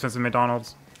not more expensive than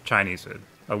McDonald's? Chinese food.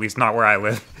 At least not where I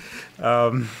live.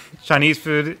 Chinese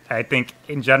food, I think,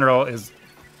 in general, is...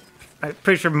 I'm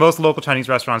pretty sure most local Chinese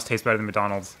restaurants taste better than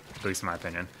McDonald's, at least in my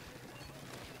opinion.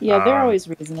 yeah, they're always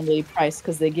reasonably priced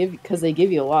because they give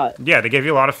you a lot. Yeah, they give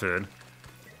you a lot of food.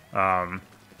 Chipotle.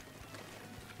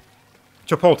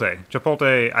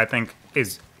 Chipotle, I think,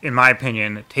 is, in my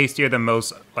opinion, tastier than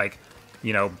most, like,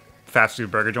 you know, fast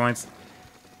food burger joints.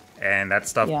 And that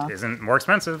stuff Yeah. isn't more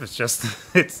expensive. It's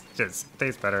just, it's just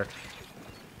tastes better.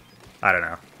 I don't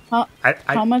know.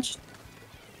 How much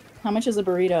is a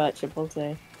burrito at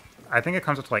Chipotle? I think it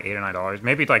comes up to like $8 or $9.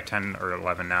 Maybe like 10 or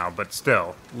 11 now, but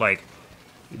still, like,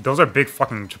 those are big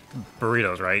fucking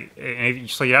burritos, right?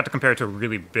 So you have to compare it to a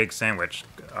really big sandwich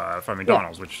from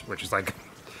McDonald's, which is like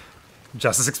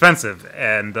just as expensive.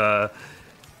 And I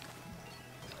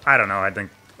don't know. I think,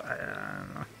 I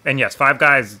don't know. And yes, Five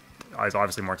Guys is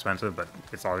obviously more expensive, but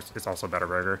it's also a better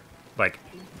burger. Like,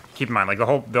 keep in mind, like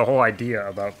the whole idea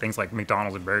about things like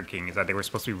McDonald's and Burger King is that they were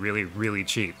supposed to be really, really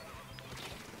cheap.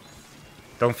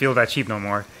 Don't feel that cheap no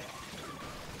more.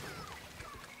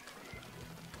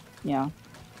 Yeah.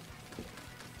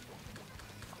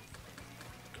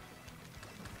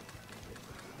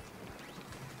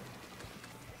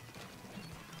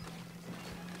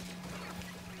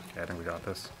 Okay, I think we got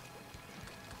this.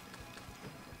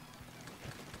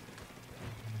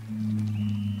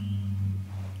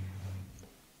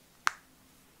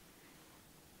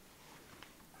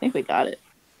 I think we got it.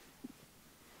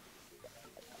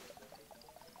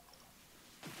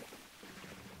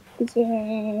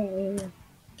 Yay.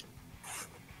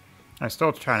 I'm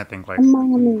still trying to think, like,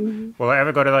 Mommy. will I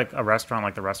ever go to, like, a restaurant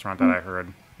like the restaurant that I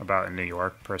heard about in New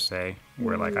York, per se,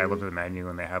 where, like, I looked at the menu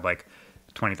and they had, like,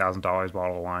 $20,000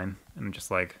 bottle of wine, and I'm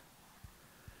just like,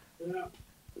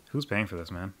 who's paying for this,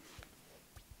 man?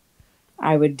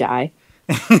 I would die.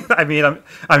 I mean,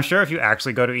 I'm sure if you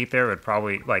actually go to eat there, it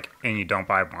probably, like, and you don't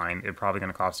buy wine, it's probably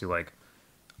going to cost you, like,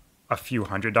 a few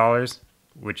 $100s,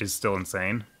 which is still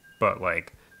insane. But,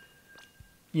 like,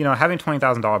 you know, having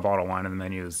 $20,000 bottle of wine in the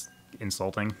menu is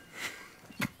insulting.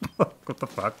 What the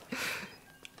fuck?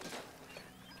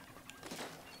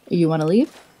 You want to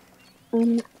leave?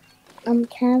 Can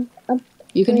have a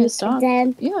You can break, hit stop.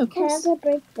 then Yeah, of can course. have a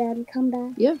break, then come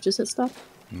back. Yeah, just hit stop.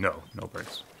 No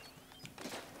breaks.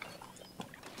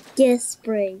 Yes,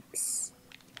 breaks.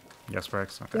 Yes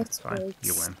breaks? Okay, Yes, fine. breaks.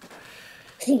 You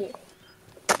win.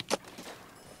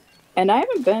 And I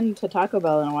haven't been to Taco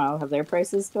Bell in a while. Have their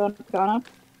prices gone up?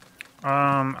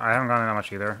 I haven't gone that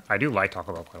much either. I do like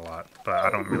Taco Bell quite a lot, but I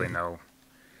don't really know.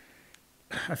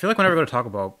 I feel like whenever I go to Taco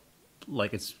Bell,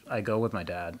 like I go with my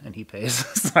dad and he pays,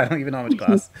 so I don't even know how much it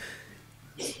costs.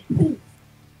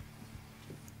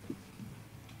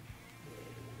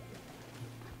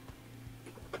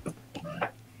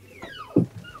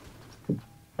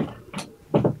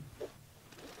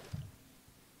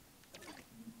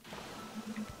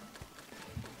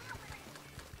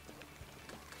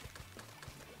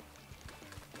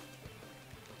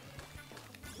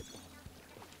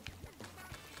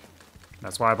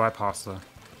 That's why I buy pasta.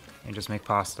 And just make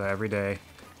pasta every day.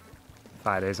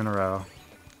 5 days in a row.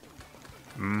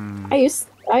 I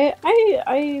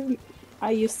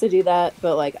used to do that,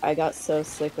 but like I got so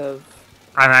sick of.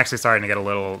 I'm actually starting to get a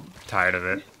little tired of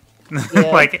it.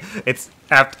 Yeah. Like, it's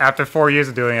after 4 years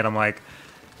of doing it, I'm like,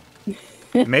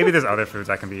 maybe there's other foods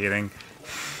I can be eating.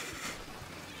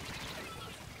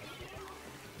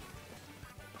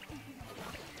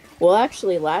 Well,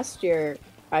 actually, last year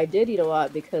I did eat a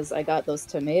lot because I got those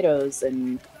tomatoes,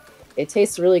 and it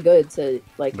tastes really good to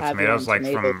like The have tomatoes, your own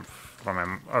like,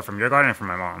 tomato. from your garden or from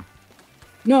my mom?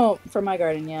 No, from my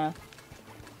garden, yeah.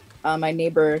 My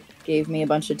neighbor gave me a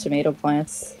bunch of tomato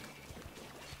plants.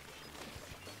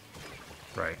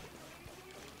 Right.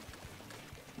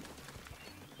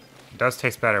 It does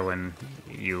taste better when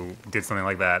you did something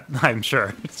like that, I'm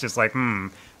sure. It's just like,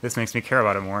 this makes me care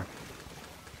about it more.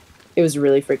 It was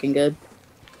really freaking good.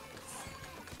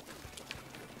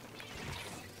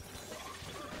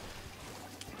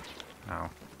 Oh.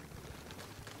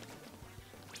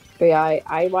 But yeah,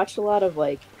 I watch a lot of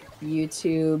like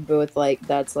YouTube with like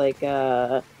that's like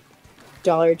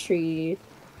Dollar Tree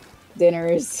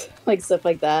dinners, like stuff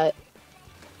like that.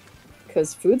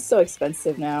 Because food's so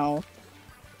expensive now.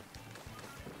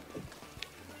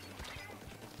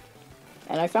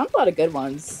 and I found a lot of good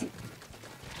ones.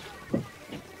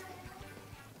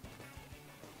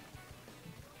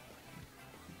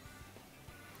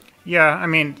 Yeah, I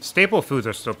mean, staple foods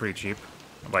are still pretty cheap,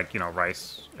 like, you know,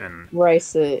 rice and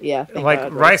Rice, yeah, thank like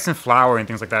God, rice and flour and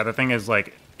things like that. The thing is,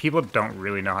 like, people don't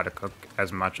really know how to cook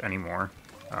as much anymore.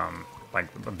 Like,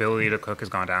 ability to cook has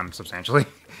gone down substantially.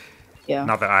 Yeah.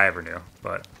 Not that I ever knew,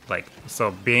 but like,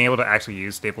 so being able to actually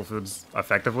use staple foods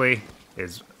effectively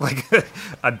is like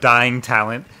a dying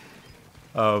talent.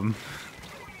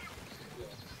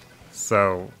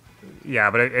 So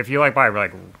yeah, but if you like buy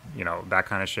like, you know, that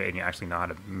kind of shit and you actually know how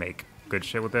to make good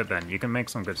shit with it, then you can make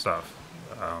some good stuff.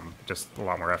 Just a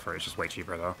lot more effort. It's just way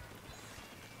cheaper though.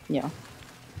 Yeah.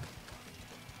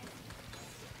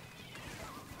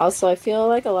 Also, I feel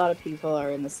like a lot of people are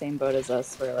in the same boat as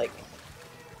us, where like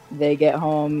they get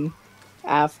home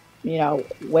after, you know,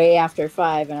 way after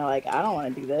 5, and are like, I don't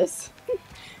want to do this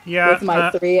Yeah, with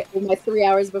my 3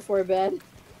 hours before bed.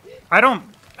 I don't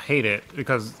hate it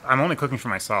because I'm only cooking for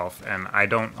myself, and I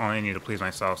don't only need to please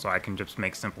myself, so I can just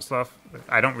make simple stuff.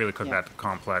 I don't really cook Yeah. that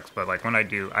complex, but like when I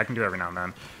do, I can do every now and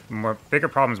then. The more bigger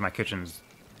problem is my kitchen's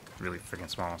really freaking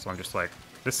small, so I'm just like,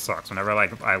 this sucks. Whenever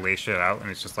like I lay shit out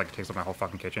and it's just like it takes up my whole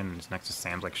fucking kitchen and it's next to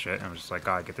Sam's like shit, and I'm just like,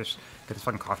 God, get this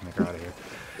fucking coffee maker out of here.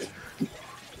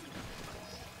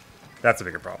 That's a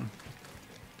bigger problem.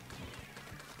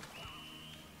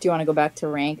 Do you want to go back to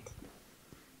ranked?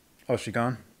 Oh, is she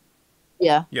gone?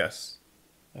 Yeah. Yes.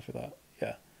 I forgot.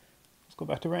 Yeah. Let's go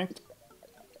back to ranked.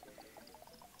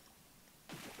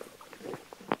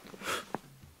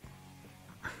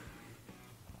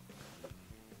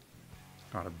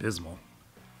 Not abysmal.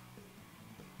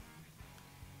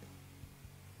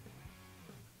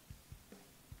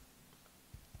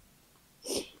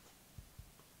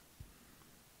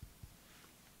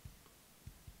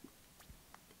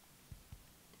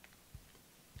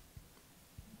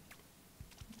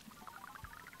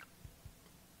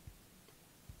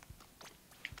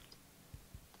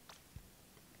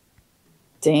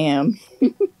 Damn.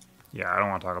 Yeah, I don't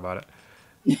want to talk about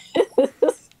it.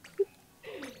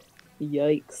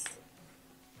 Yikes.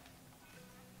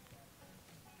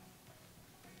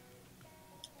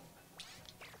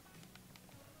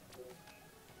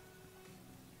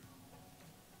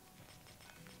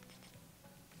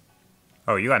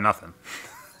 Oh, you got nothing.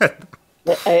 You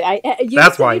That's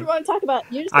just said why. you didn't want to talk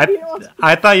about. You just said you didn't want to.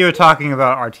 I thought you were talking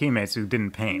about our teammates who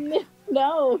didn't paint.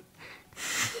 No.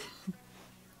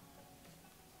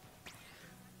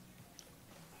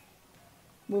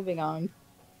 Moving on.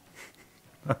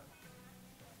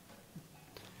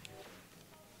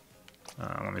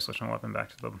 Let me switch my weapon back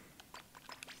to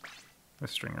the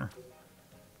stringer.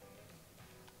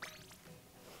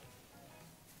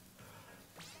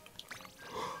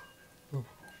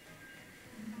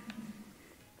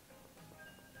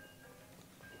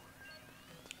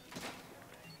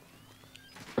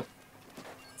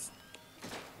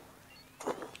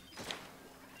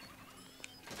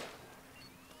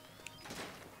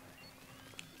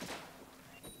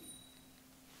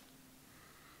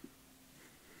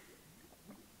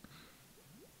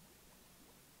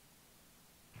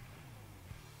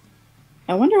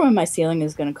 I wonder when my ceiling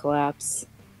is gonna collapse.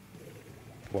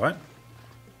 What?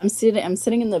 I'm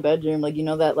sitting in the bedroom, like, you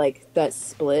know, that like that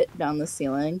split down the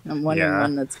ceiling. I'm wondering Yeah.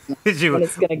 when it's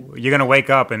gonna. You're gonna wake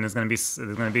up and there's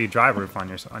gonna be dry roof on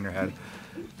your head.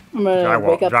 I'm gonna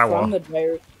wake up Drywall. from the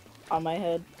dryer on my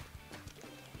head.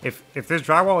 If there's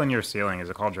drywall in your ceiling, is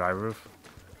it called dry roof?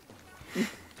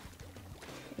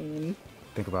 Think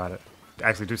about it.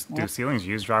 Actually, do ceilings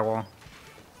use drywall?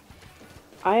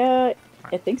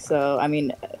 I think so. I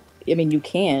mean, you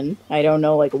can. I don't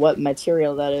know like what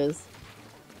material that is.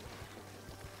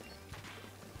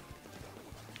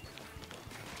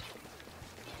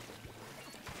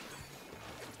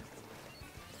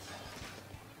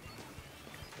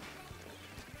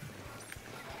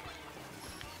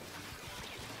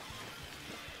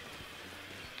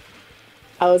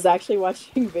 I was actually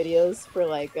watching videos for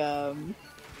like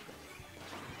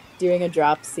doing a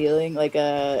drop ceiling, like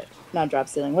a not drop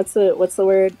ceiling. What's the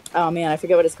word? Oh man, I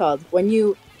forget what it's called. When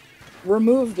you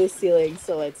remove the ceiling,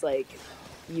 so it's like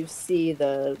you see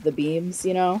the beams,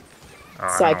 you know.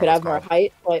 Oh, So I I don't could know what have it's more called.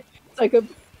 height, but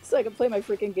so I could play my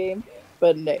freaking game.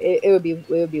 But it would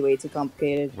be way too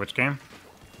complicated. Which game?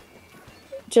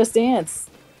 Just Dance.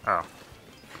 Oh.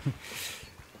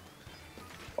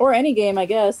 Or any game, I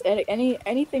guess.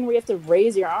 Anything where you have to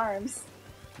raise your arms.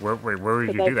 Where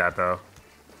would you do that though?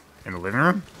 In the living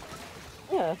room?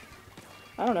 Yeah.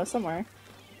 I don't know, somewhere.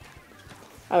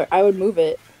 I would move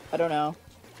it. I don't know.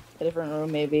 A different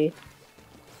room, maybe.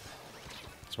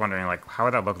 Just wondering, like, how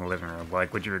would that look in the living room?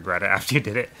 Like, would you regret it after you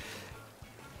did it?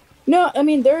 No, I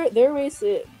mean there are ways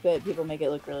that people make it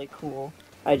look really cool.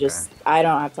 Okay. I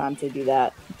don't have time to do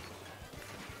that.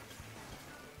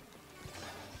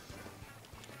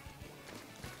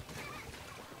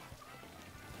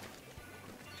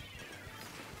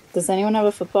 Does anyone have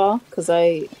a football? Because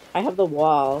I have the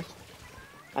wall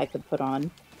I could put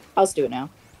on. I'll just do it now.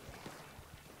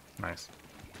 Nice.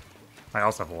 I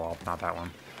also have a wall, not that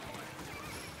one.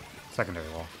 Secondary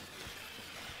wall.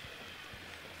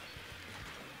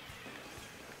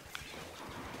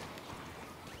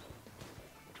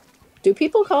 Do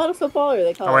people call it a football or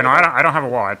they call Oh it wait, no, like I don't have a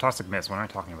wall. I tossed a miss. What am I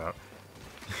talking about?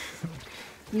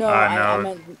 No, I No,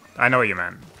 meant I know what you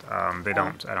meant. They Oh.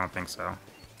 don't. I don't think so.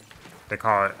 They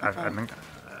call it. I think.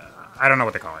 I don't know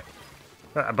what they call it.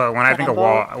 But when I think of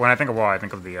wall, Bubble? when I think of wall, I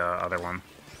think of the other one.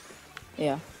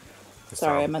 Yeah. The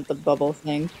Sorry, I sub. meant the bubble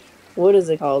thing. What is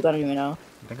it called? I don't even know.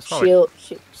 I think it's called like Shield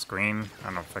screen.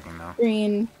 I don't fucking know.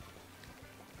 screen.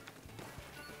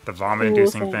 The Cool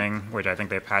vomit-inducing thing. thing, which I think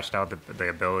they patched out the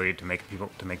ability to make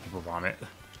people vomit.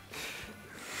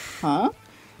 Huh?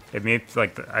 It made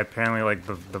like apparently like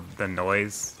the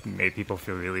noise made people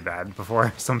feel really bad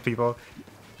before some people.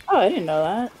 Oh, I didn't know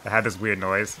that. It had this weird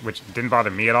noise, which didn't bother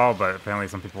me at all, but apparently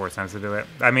some people were sensitive to it.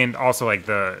 I mean, also like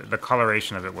the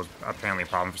coloration of it was apparently a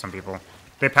problem for some people.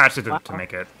 They patched it to Wow.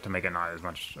 make it not as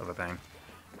much of a thing.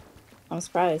 I'm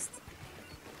surprised.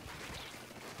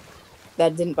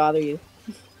 That didn't bother you.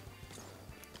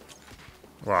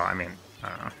 Well, I mean, I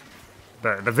don't know.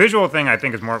 The visual thing I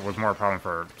think was more a problem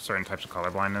for certain types of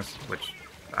color blindness, which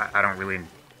I don't really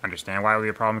understand why it would be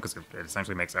a problem because it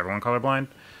essentially makes everyone colorblind.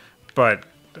 But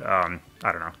I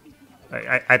don't know.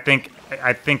 I think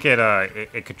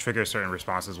it could trigger certain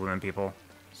responses within people.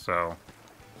 So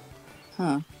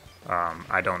Huh.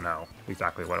 I don't know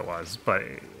exactly what it was, but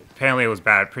apparently it was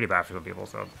bad, pretty bad for some people.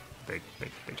 So they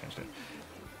changed it.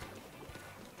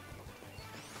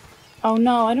 Oh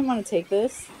no, I didn't want to take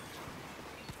this.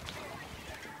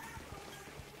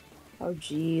 Oh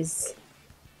jeez.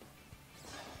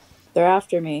 They're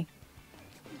after me.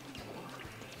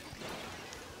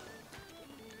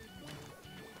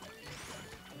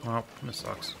 Well, this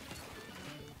sucks.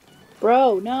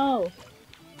 Bro, no.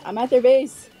 I'm at their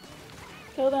base.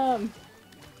 Kill them.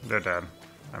 They're dead.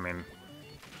 I mean,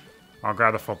 I'll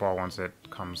grab the football once it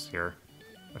comes here,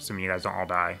 assuming you guys don't all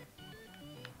die.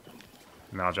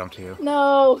 And then I'll jump to you.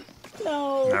 No.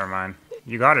 No. Never mind.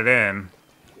 You got it in.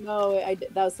 No,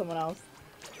 that was someone else.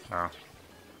 Oh.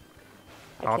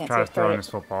 I I'll can't try to take throw in credit. this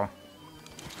football.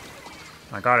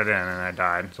 I got it in and I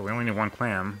died, so we only need one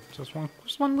clam. Just one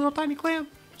little tiny clam.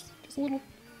 Just a little.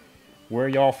 Where are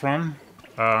y'all from?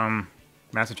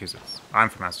 Massachusetts. I'm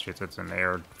from Massachusetts, and they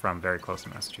are from very close to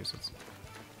Massachusetts.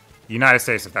 United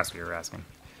States, if that's what you're asking.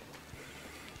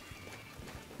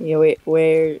 Yeah,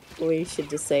 we should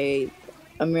just say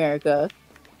America.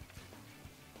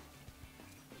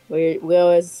 We're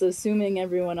always assuming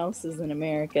everyone else is in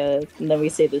America, and then we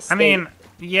say the state. I mean,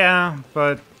 yeah,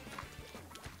 but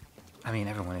I mean,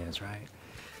 everyone is, right?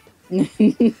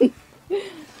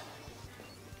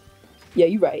 Yeah,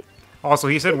 you're right. Also,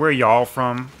 he said, "Where y'all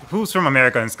from?" Who's from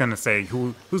America is gonna say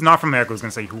who's not from America is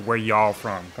gonna say where y'all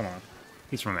from. Come on,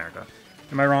 he's from America.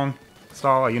 Am I wrong?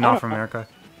 Stahl, are you I not don't from know. America?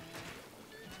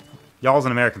 Y'all's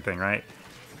an American thing, right?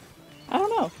 I don't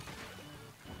know.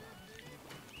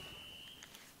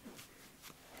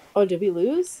 Oh, did we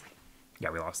lose?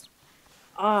 Yeah, we lost,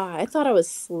 Ah, I thought I was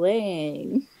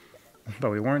slaying. but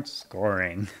we weren't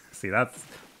scoring. See, that's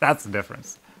the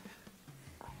difference.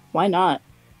 Why not?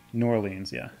 New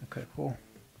Orleans, yeah. Okay, cool.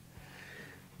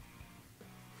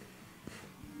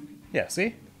 Yeah,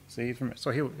 see, from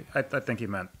so he. I think he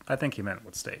meant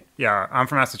what state. Yeah, I'm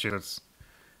from Massachusetts.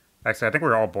 Actually, I think we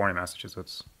were all born in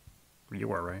Massachusetts. You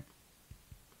were, right?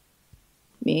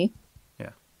 Me?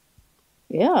 Yeah.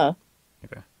 Yeah.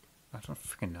 Okay. I don't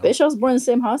freaking know. Bitch, I was born in the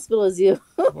same hospital as you.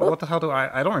 Well, what the hell do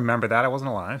I don't remember that. I wasn't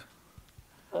alive.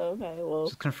 Okay, well.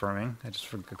 Just confirming. I just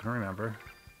couldn't remember.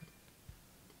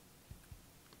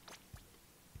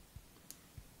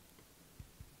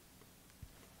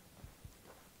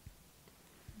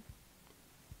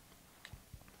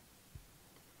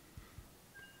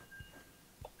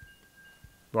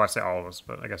 Well, I say all of us,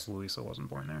 but I guess Louisa wasn't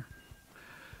born there.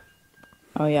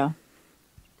 Oh, yeah.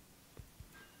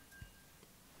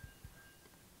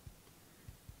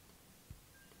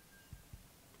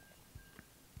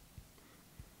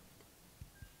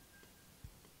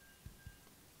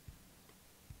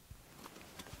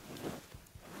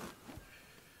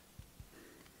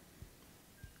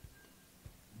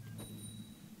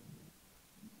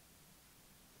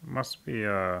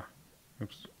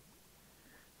 Oops.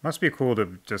 Must be cool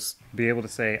to just be able to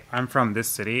say, I'm from this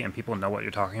city, and people know what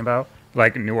you're talking about.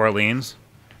 Like New Orleans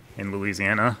in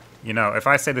Louisiana. You know, if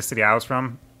I say the city I was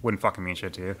from, wouldn't fucking mean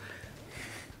shit to you.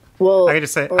 I Well, could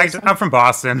just say, or I'm from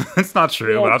Boston. It's not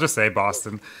true, yeah, but I'll just say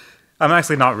Boston. I'm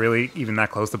actually not really even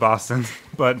that close to Boston,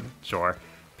 but sure.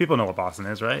 People know what Boston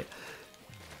is, right?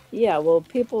 yeah. Well,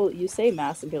 people, you say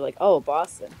Mass and be like, oh,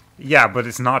 Boston. Yeah, but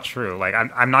it's not true. Like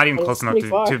I'm not even But close it's enough pretty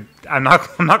far. to I'm not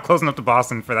I'm not close enough to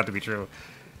Boston for that to be true.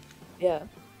 Yeah.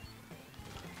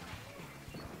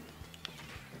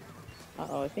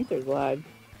 Uh-oh, I think there's lag.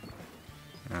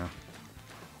 Yeah.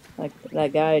 Like,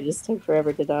 that guy just took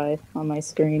forever to die on my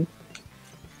screen.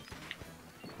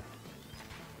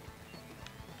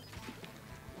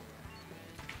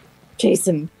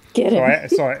 Jason, get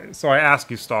So him. I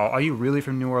ask you, Stall, are you really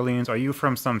from New Orleans? Are you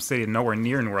from some city nowhere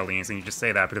near New Orleans, and you just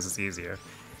say that because it's easier?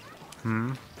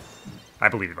 I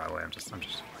believe you, by the way. I'm just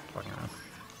fucking around.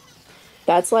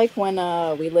 That's like when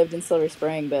we lived in Silver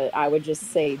Spring, but I would just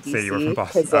say Say you were from DC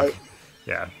Boston. Okay.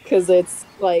 Yeah. because it's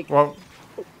like, Well,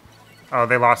 oh,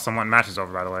 they lost someone. Match is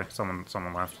over, by the way. Someone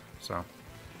left, so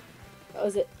oh,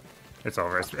 is it? it's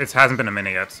over. It hasn't been a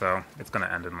minute yet, so it's gonna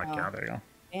end in like Oh, yeah. There you go.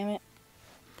 damn it.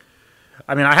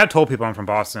 I mean, I had told people I'm from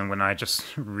Boston when I just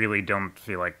really don't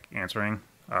feel like answering.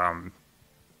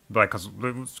 Like, because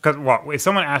well, if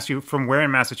someone asks you from where in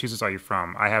Massachusetts are you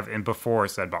from, I have in before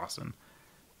said Boston.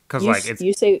 Because like it's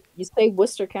You say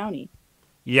Worcester County.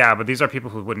 yeah, but these are people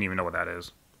who wouldn't even know what that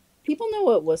is. People know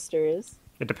what Worcester is.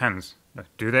 It depends.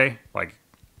 Do they? Like,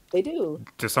 They do.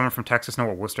 does someone from Texas know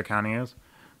what Worcester County is?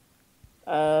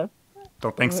 Uh,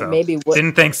 Don't think so. maybe what?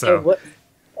 Didn't think Say so. what?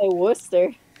 Say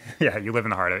Worcester. Yeah, you live in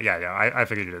the heart of it. Yeah. I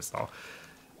figured you did, all.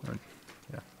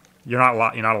 Yeah, you're not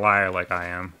a liar like I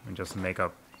am, and just make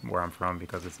up where I'm from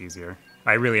because it's easier.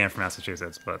 I really am from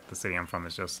Massachusetts, but the city I'm from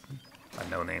is just a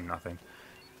no name, nothing.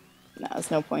 No, there's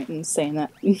no point in saying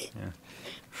that. Yeah.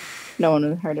 No one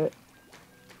would have heard of it.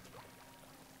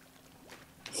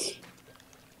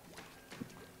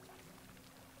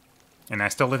 And I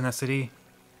still live in that city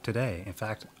today. In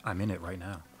fact, I'm in it right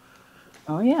now.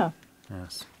 Oh yeah,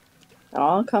 Yes. it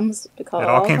all comes. It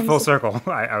all came full circle.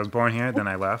 I was born here, then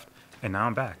I left, and now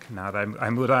I'm back. Now that I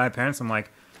moved out of my parents, I'm like,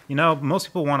 you know, most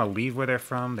people want to leave where they're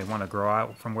from. They want to grow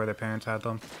out from where their parents had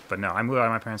them. But no, I moved out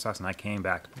of my parents' house, and I came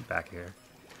back here.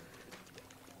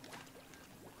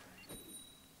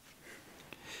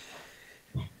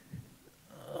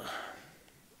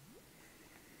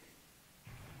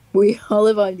 We all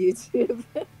live on YouTube.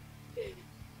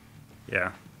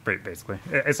 Yeah, basically.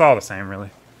 It's all the same, really.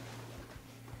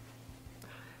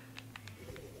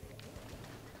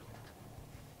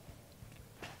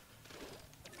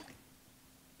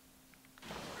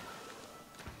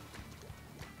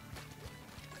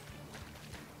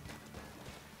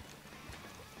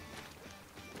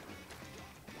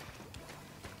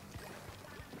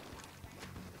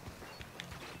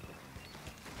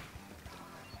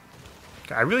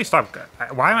 I really stopped.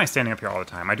 Why am I standing up here all the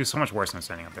time? I do so much worse than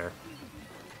standing up there.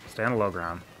 Stay on the low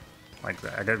ground. Like,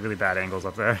 I get really bad angles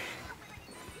up there.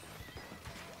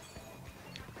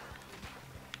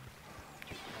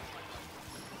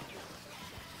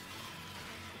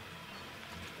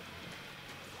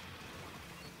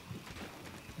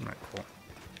 Alright, cool.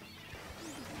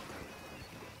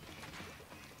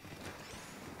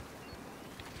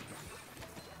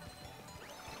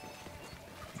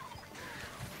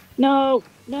 No,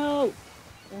 no.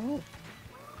 Oh.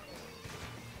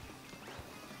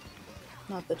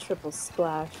 Not the triple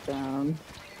splashdown.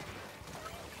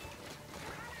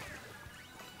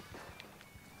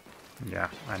 Yeah,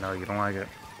 I know, you don't like it.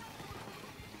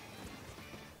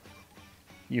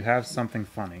 You have something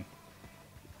funny.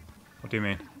 What do you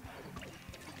mean?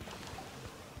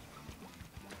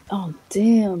 Oh,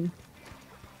 damn.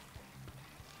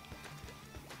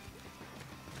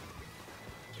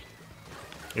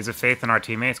 Is it faith in our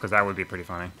teammates? Because that would be pretty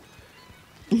funny.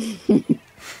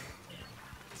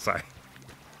 Sorry.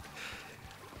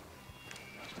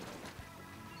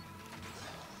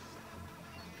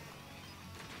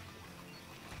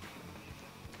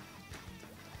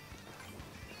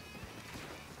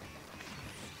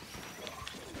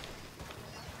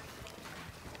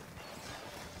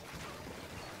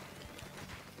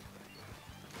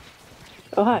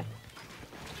 Oh, hi.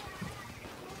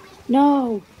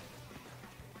 No.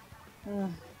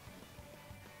 Ugh.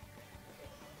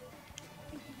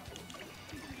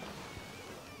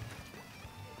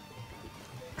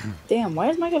 Damn, why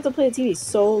does Mike have to play the TV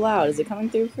so loud? Is it coming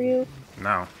through for you?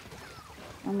 No,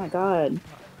 Oh my god.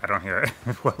 I don't hear it.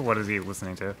 What is he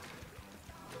listening to?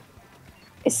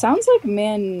 It sounds like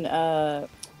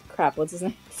crap, what's his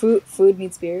name? Food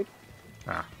meets beard.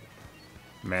 Ah,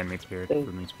 man meets beard. Uh,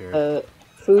 Food meets beard. uh,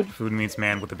 food. Food meets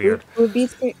man with a Food,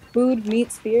 beard. food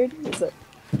meets beard.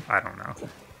 I don't know.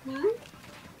 Huh?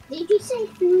 Did you say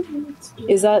food meets beer?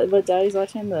 Is that what Daddy's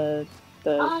watching? The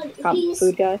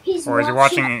food guy. He's Or is he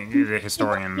watching the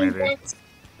historian, maybe? that's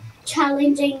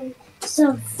challenging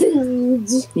some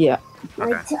foods. Yeah.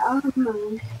 Okay.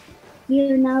 Like,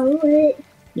 you know it.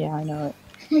 Yeah, I know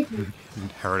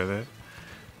Heard of it?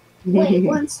 it. Wait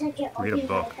 1 second. I'll Read a be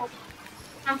book. right back.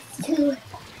 Have to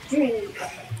drink.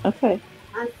 Okay.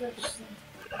 Unfortunately.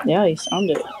 Yeah, you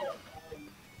sound it.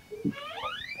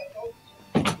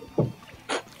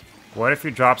 What if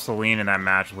you drop Celine in that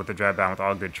match with the Dreadbound with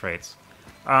all good traits?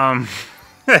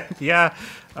 Yeah,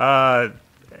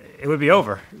 it would be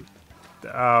over.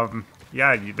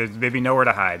 Yeah, there's maybe nowhere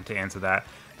to hide to answer that.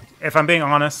 If I'm being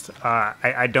honest,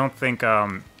 I don't think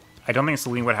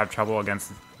Celine would have trouble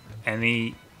against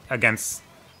the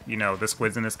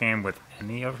squids in this game with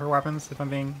any of her weapons. If I'm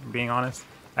being honest,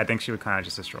 I think she would kind of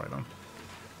just destroy them.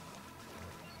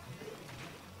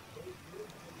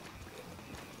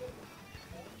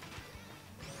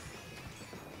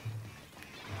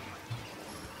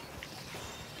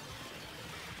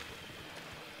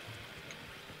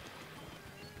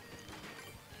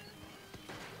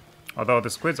 Although the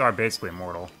squids are basically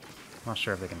immortal. I'm not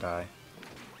sure if they can die.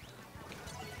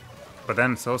 But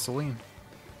then, so is Celine.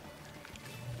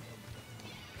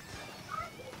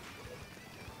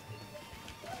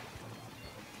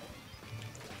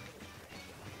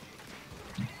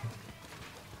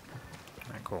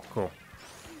 Alright, cool.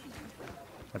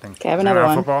 I think... Okay, I have another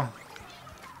one. Football?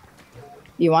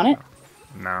 You want it?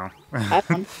 No. I have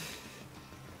one.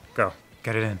 Go.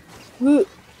 Get it in. Woo.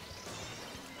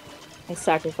 I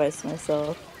sacrificed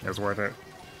myself. It was worth it.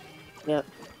 Yep.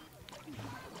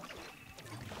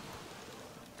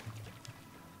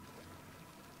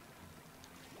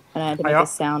 And I had to make a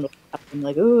sound. I'm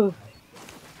like, ooh.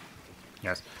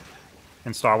 Yes.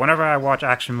 And so whenever I watch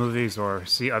action movies or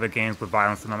see other games with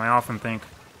violence in them, I often think,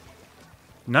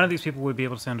 none of these people would be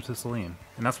able to stand up to Celine.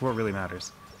 And that's what really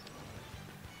matters.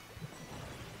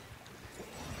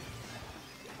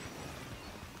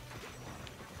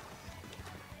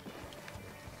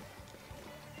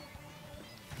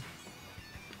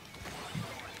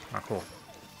 Oh, cool.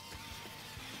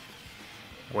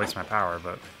 Waste my power,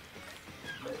 but...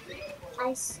 I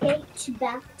escaped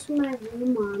back to my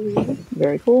room, Mommy.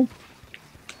 Very cool.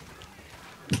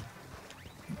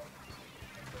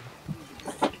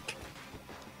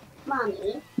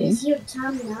 Mommy, is your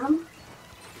tongue numb?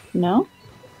 No?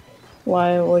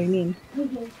 Why? What do you mean?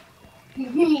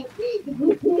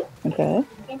 Okay.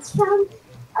 It's from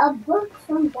a book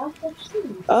from Dr.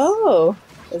 Seuss. Oh,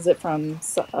 is it from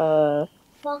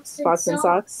Fox and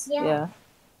Socks? Yeah.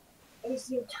 Is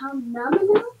your tongue numb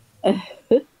enough?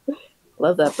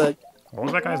 Love that book. What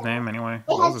was that guy's name, anyway?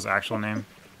 What was his actual name?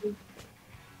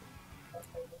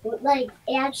 Like,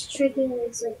 Ash Trigger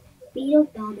is like, beetle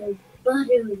butter.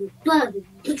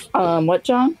 What,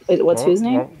 John? What's whose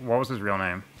name? What was his real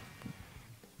name?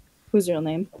 Whose real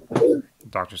name?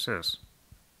 Dr. Seuss.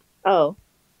 Oh.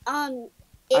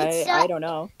 It's, I don't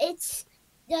know. It's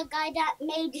the guy that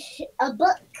made a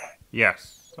book.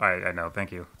 Yes, I know,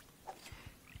 thank you.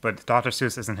 But Dr.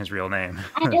 Seuss isn't his real name.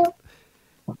 I do.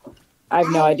 I have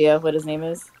no idea what his name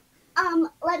is.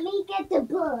 Let me get the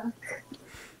book.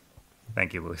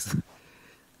 Thank you, Luis.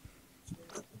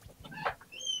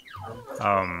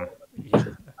 Yeah.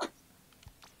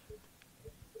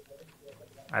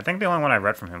 I think the only one I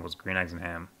read from him was Green Eggs and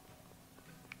Ham.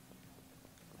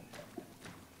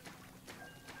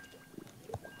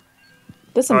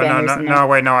 There's some bangers in there. No,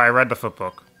 wait, no, I read the foot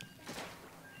book.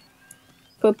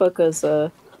 Foot book is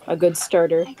a good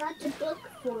starter. I got the book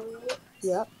for it.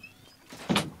 Yep.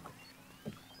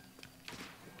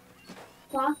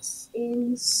 Fox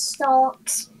in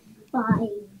Stalks by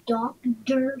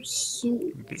Dr.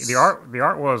 Seuss. The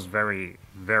art was very,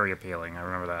 very appealing. I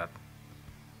remember that.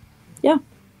 Yeah.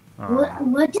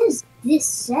 What does this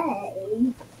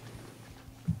say?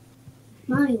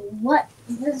 Mommy, what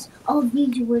does all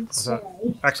these words say?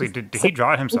 Actually, did he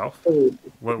draw it himself?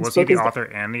 Was he the author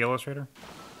and the illustrator?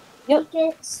 Yep.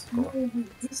 Cool.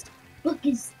 This book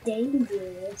is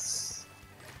dangerous.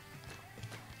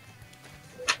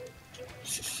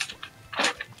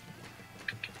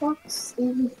 Fox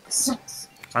in Socks.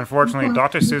 Unfortunately,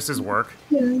 Dr. Seuss's work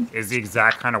is the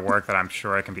exact kind of work that I'm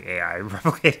sure it can be AI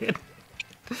replicated.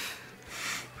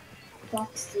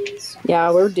 Fox in Socks.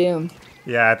 Yeah, we're doomed.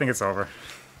 Yeah, I think it's over.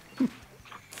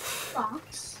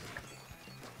 Fox.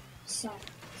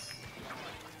 Socks.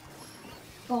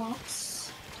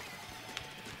 Fox.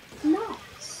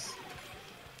 Nuts.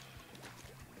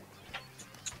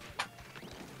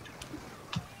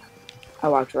 I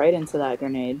walked right into that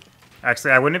grenade.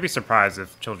 Actually, I wouldn't be surprised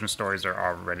if children's stories are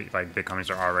already like big companies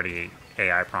are already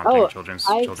AI prompting Oh, children's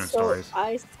stories.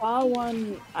 I saw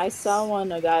one. I saw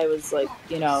one. A guy was like,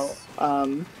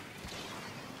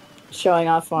 showing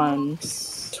off on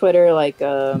Twitter, like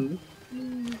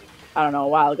I don't know, a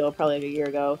while ago, probably like a year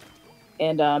ago,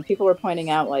 and people were pointing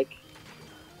out like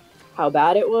how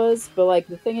bad it was. But like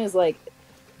the thing is, like,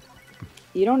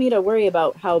 you don't need to worry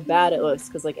about how bad it looks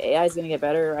because like AI is gonna get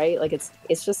better, right? Like it's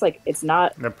just like it's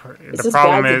not. It's The just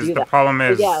bad to do the that. problem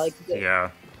But yeah, is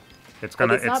yeah, it's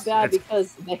not bad it's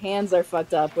because the hands are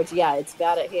fucked up. Which yeah, it's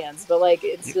bad at hands. But like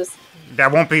it's just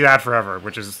that won't be that forever,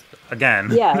 which is again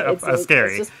yeah, it's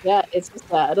scary. just bad. It's just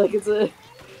bad. Like it's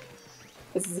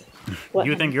what,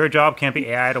 You think honey? your job can't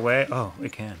be AI'd away? Oh,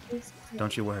 it can.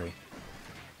 Don't you worry.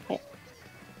 Hey,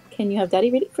 can you have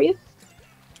Daddy read it for you?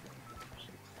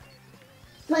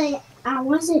 But I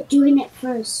wasn't doing it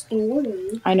for a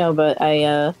story. I know, but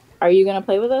are you gonna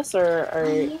play with us or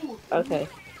Yeah. okay?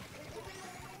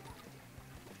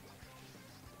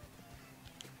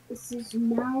 This is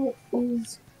now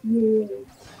is your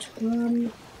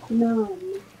turn.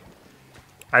 None.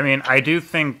 I mean, I do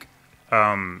think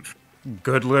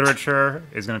good literature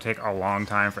is going to take a long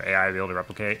time for AI to be able to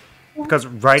replicate. Because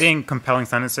writing compelling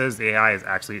sentences, the AI is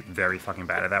actually very fucking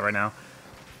bad at that right now.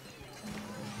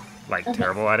 Like,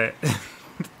 terrible at it.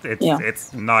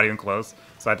 It's not even close.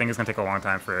 So I think it's going to take a long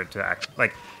time for it to act.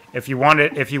 Like, if you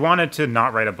wanted to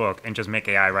not write a book and just make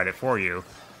AI write it for you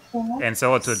and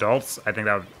sell it to adults, I think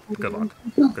that would good luck.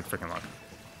 Good freaking luck.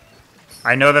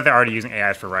 I know that they're already using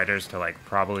AIs for writers to like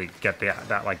probably get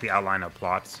the outline of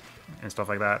plots and stuff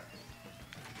like that.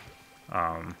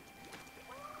 I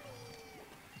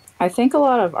think a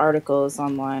lot of articles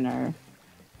online are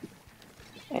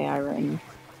AI written.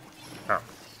 Oh,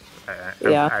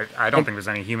 Yeah. I don't think there's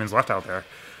any humans left out there.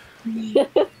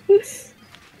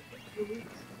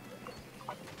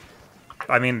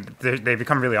 I mean, they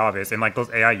become really obvious in like those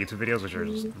AI YouTube videos, which are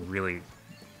just really,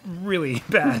 really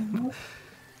bad.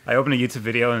 I open a YouTube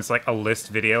video and it's like a list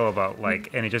video about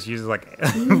like, and it just uses like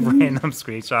random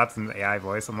screenshots in the AI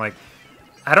voice. I'm like,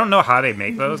 I don't know how they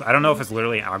make those. I don't know if it's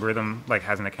literally an algorithm like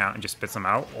has an account and just spits them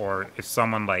out, or if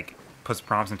someone like puts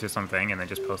prompts into something and then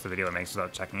just posts the video and makes it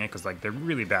without checking it, because like they're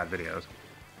really bad videos.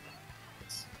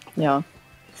 Yeah.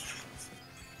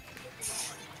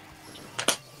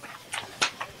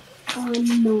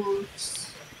 No.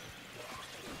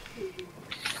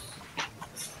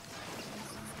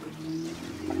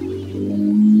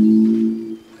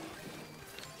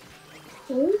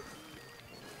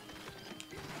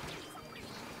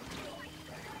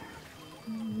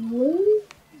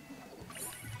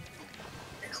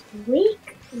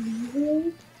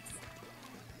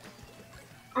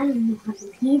 I don't know how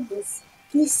to read this.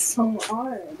 This is so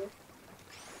hard.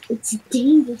 It's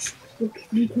dangerous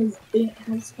because it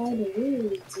has hard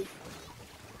words.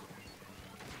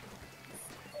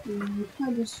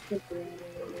 How to skip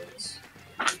words.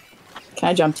 Can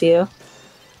I jump to you?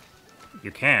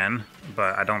 You can,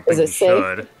 but I don't Is think it you safe?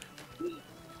 should.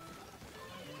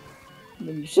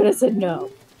 You should have said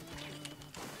no.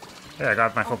 Yeah, I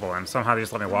got my football in. Somehow they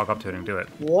just let me walk up to it and do it.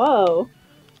 Whoa.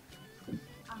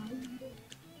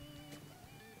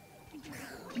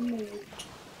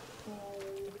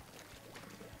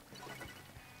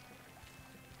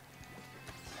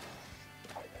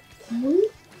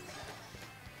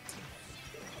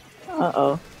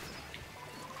 Uh-oh.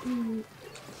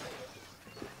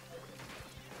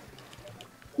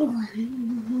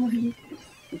 Okay,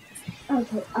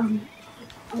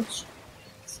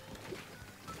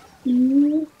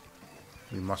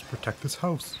 We must protect this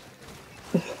house.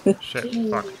 Shit,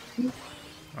 fuck.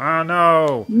 Oh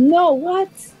no! No, what?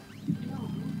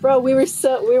 Bro, we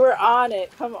were on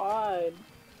it. Come on.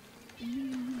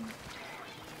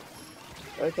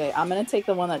 Okay, I'm gonna take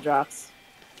the one that drops.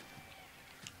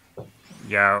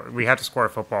 Yeah, we had to score a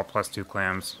football plus 2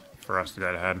 clams for us to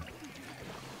get ahead.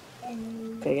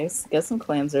 Okay, guys, get some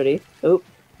clams ready. Oop.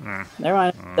 Never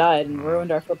mind. Died and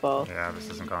ruined our football. Yeah, this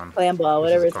isn't going. Clam ball,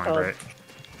 whatever it's called.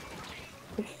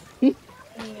 Great.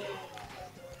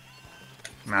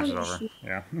 Match is over.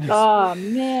 Yeah. Oh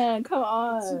man, come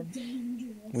on.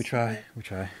 We try. We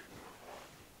try.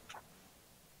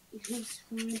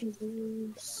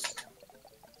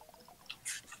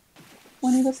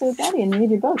 When you go say daddy and you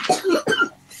need your book.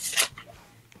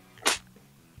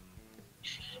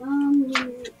 I'm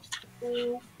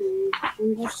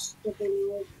just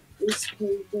skipping with these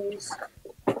pages.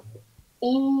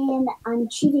 And I'm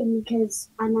cheating because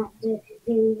I'm at the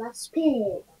very last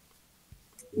page.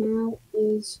 Now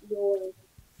is your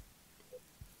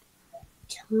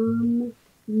Tom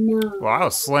No. Well, I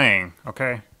was slaying,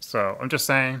 okay? So, I'm just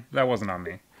saying, that wasn't on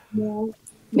me. No.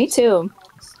 Me too.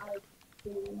 I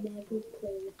never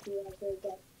play with you ever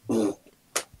again.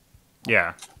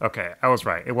 Yeah, okay, I was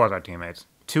right. It was our teammates.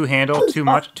 Two handle, too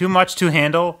much, to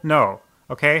handle? No,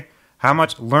 okay? How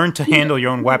much? Learn to handle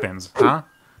your own weapons, huh?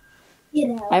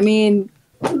 Get out. I mean,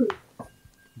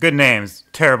 Good names,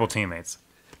 terrible teammates.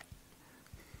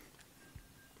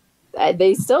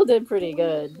 they still did pretty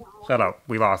good. Shut up.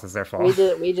 We lost. It's their fault.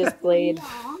 We just played.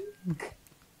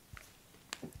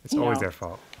 It's you always know. their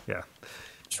fault. Yeah.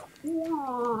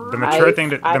 Aw. The mature thing,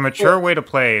 the mature way to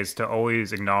play is to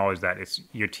always acknowledge that it's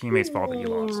your teammate's fault that you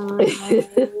lost.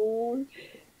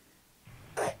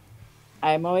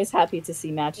 I'm always happy to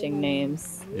see matching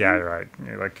names. Yeah, you're right.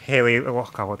 You're like Haley. Oh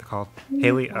God, what they called?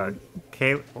 Haley.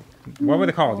 Kay. What were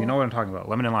they called? You know what I'm talking about?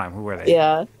 Lemon and lime. Who were they?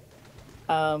 Yeah.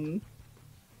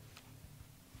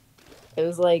 It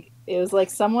was like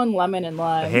someone lemon and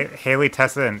lime. Haley,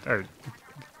 Tessa, and or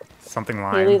something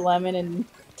lime. Haley lemon and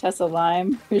Tessa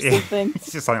lime or something.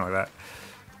 It's just something like that.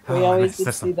 We always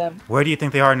did see them. Where do you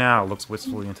think they are now? Looks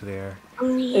wistfully into the air.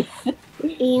 I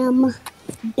am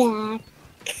back.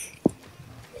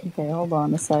 Okay, hold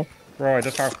on a sec. Bro, I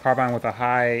just got carbine with a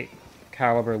high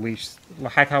caliber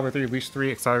 3, leash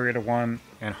 3, accelerated 1,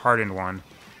 and hardened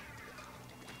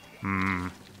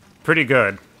 1. Pretty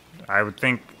good. I would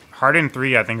think hardened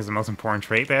 3 I think is the most important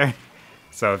trait there.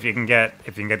 So if you can get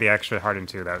the extra hardened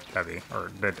 2, that'd be, or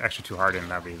the extra 2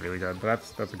 hardened, that'd be really good. But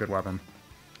that's a good weapon.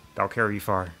 That'll carry you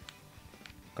far.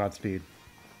 Godspeed.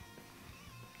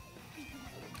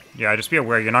 Yeah, just be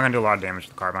aware you're not gonna do a lot of damage to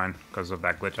the carbine because of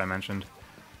that glitch I mentioned.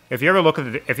 If you ever look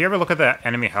at the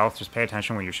enemy health, just pay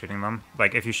attention when you're shooting them.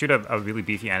 Like if you shoot a really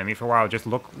beefy enemy for a while, just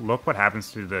look what happens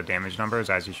to the damage numbers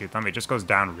as you shoot them. It just goes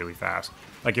down really fast.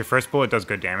 Like your first bullet does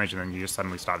good damage, and then you just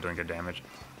suddenly stop doing good damage.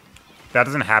 That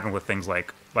doesn't happen with things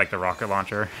like the rocket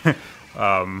launcher,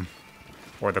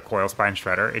 or the coil spine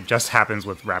shredder. It just happens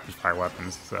with rapid fire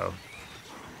weapons. So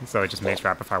it just makes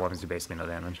rapid fire weapons do basically no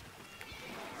damage.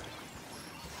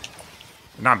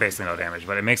 Not basically no damage,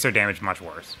 but it makes their damage much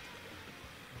worse.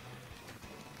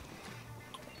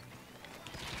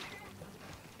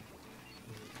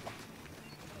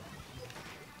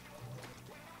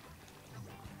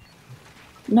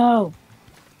 No.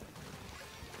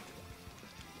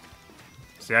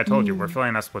 See, I told you, we're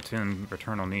filling that Splatoon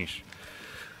Returnal niche.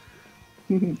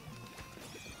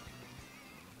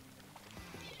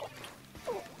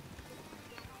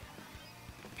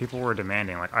 People were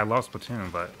demanding, like, I love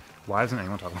Splatoon, but why isn't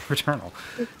anyone talking about Returnal?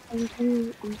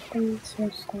 I'm so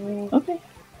sorry. Okay.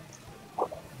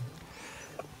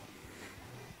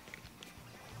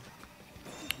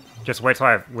 Just wait till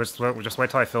I fill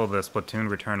the Splatoon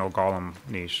Returnal Golem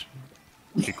niche.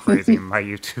 It'd be crazy. my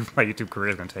YouTube career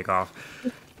is gonna take off.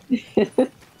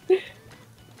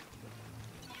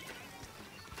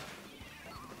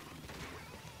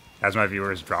 As my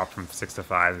viewers dropped from 6 to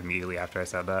 5 immediately after I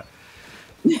said that.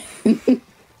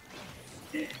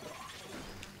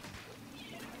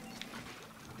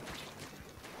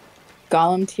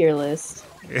 Golem tier list.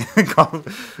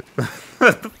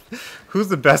 Who's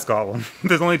the best Golem?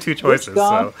 There's only 2 choices,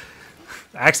 so...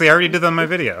 Actually, I already did that in my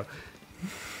video.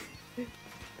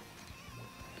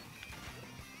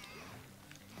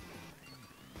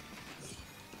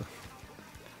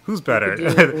 Who's better?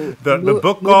 the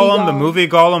book Golem, the movie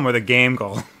Golem, or the game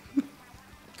Golem?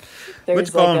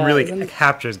 Which Golem really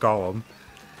captures Golem?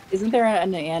 Isn't there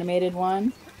an animated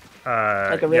one?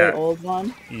 Like a really old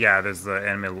one? Yeah, there's the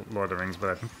anime Lord of the Rings,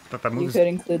 but I thought that movie. You could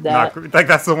include that. Like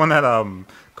that's the one that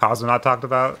Cosmonaut talked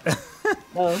about.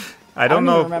 Oh, I don't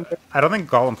know. Remember. I don't think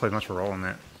Gollum plays much of a role in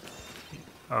it.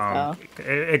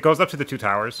 It goes up to the 2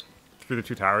 towers, through the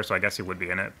 2 towers, so I guess he would be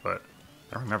in it, but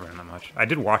I don't remember him that much. I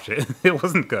did watch it. It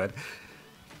wasn't good.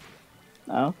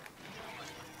 Oh.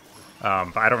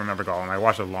 But I don't remember Gollum. I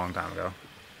watched it a long time ago.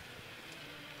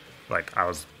 Like, I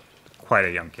was quite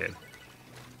a young kid.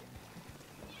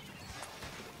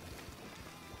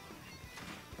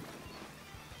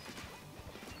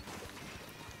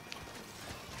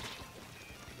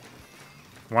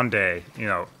 One day,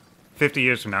 50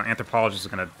 years from now, anthropologists are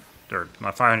gonna, or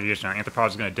 500 years from now,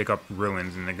 anthropologists are gonna dig up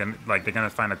ruins and they're gonna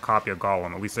find a copy of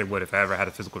Gollum. At least they would if it ever had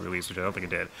a physical release, which I don't think it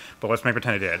did. But let's make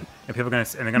pretend it did. And they're gonna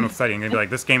study and they're gonna be like,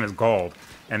 this game is gold.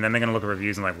 And then they're gonna look at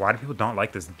reviews and like, why do people don't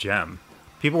like this gem?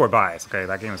 People were biased. Okay,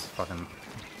 that game is fucking.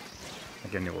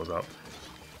 That game knew what was up.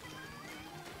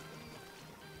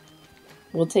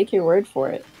 We'll take your word for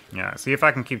it. Yeah. See if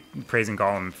I can keep praising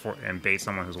Gollum and bait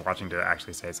someone who's watching to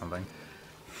actually say something.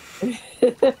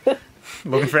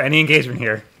 Looking for any engagement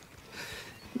here.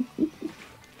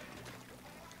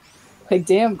 Like,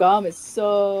 damn, Gom is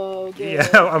so good.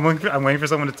 Yeah, I'm waiting for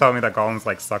someone to tell me that Golems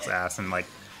like sucks ass and like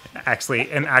actually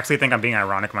think I'm being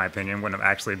ironic in my opinion when I'm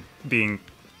actually being,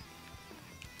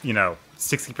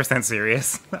 60%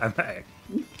 serious.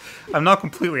 I'm not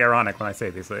completely ironic when I say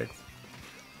these things.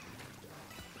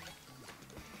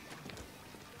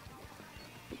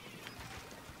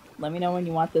 Let me know when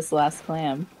you want this last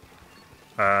clam.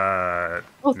 Now.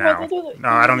 Throw No,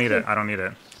 I don't need it. I don't need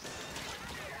it.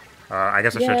 I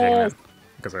guess I should have taken it Yes.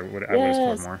 because I would have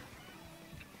scored Yes. more.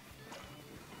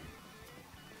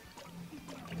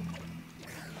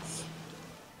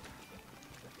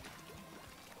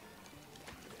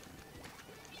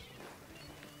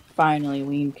 Finally,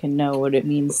 we can know what it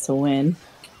means to win.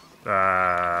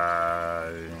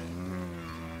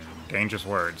 Dangerous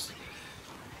words.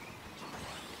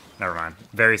 Never mind.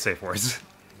 Very safe words.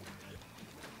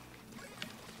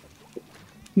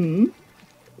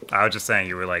 I was just saying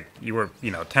you were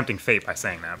tempting fate by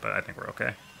saying that, but I think we're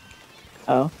okay.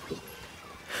 Oh.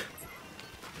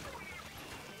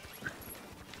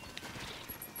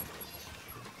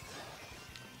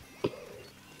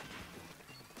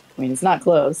 I mean, it's not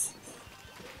close.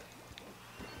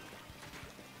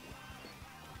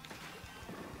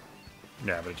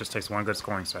 Yeah, but it just takes one good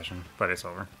scoring session, but it's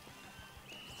over.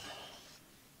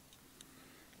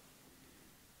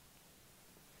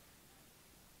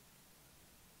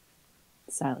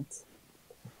 Silence.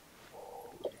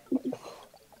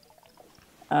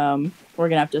 We're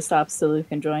gonna have to stop so Luke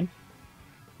can join.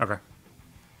 Okay.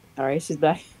 Alright, she's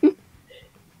back.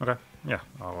 Okay. Yeah.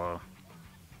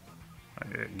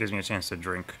 It gives me a chance to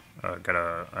drink. Get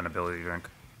an ability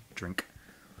drink.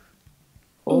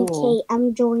 Oh. Okay,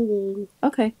 I'm joining.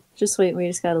 Okay, just wait. We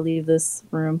just gotta leave this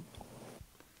room.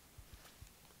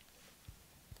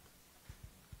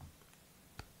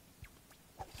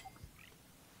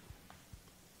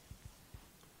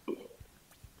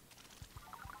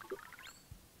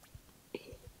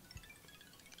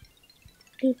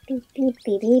 Beep, beep, beep,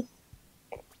 beep, beep.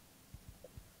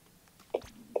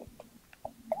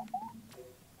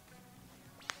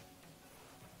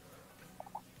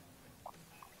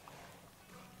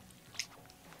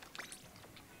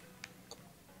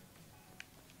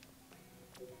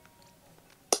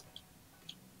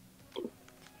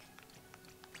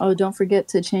 Oh, don't forget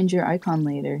to change your icon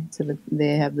later.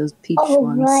 They have those peach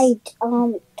ones. Right.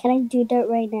 Can I do that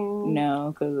right now?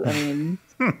 No, because I mean,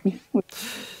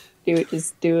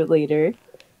 Just do it later,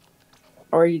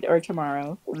 or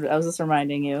tomorrow. I was just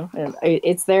reminding you.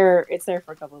 It's there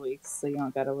for a couple of weeks, so you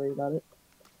don't gotta worry about it.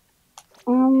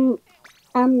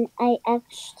 I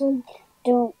actually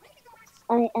don't.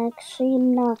 I actually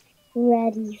am not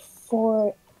ready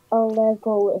for a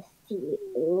Lego with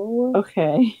you.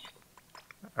 Okay.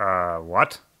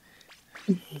 What?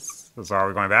 So are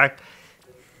we going back?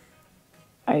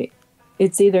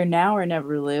 It's either now or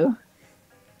never, Lou.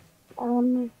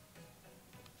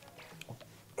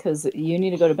 Because you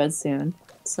need to go to bed soon.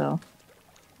 So.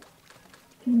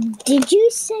 Did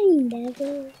you say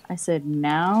never? I said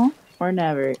now or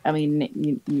never. I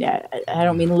mean, I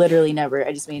don't mean literally never.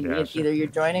 I just mean either you're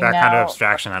joining that now. That kind of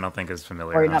abstraction I don't think is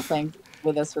familiar or enough. You're not playing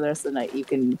with us for the rest of the night.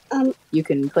 You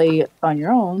can play on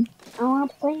your own. I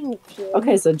want to play with you.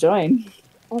 Okay, so join.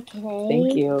 Okay.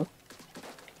 Thank you.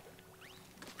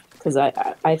 Because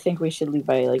I think we should leave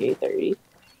by like 8:30.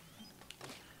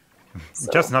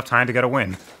 So. Just enough time to get a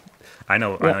win. I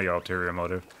know your ulterior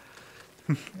motive.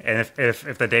 And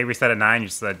if the day reset at 9,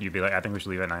 you'd be like, I think we should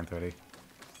leave at 9:30.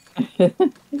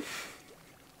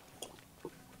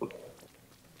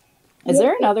 Is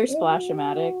there another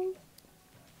Splash-O-Matic?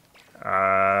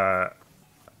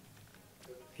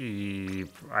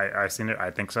 I've seen it.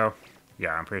 I think so.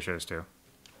 Yeah, I'm pretty sure there's two.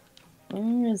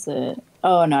 Where is it?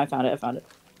 Oh no, I found it.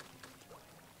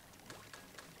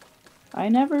 I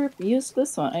never used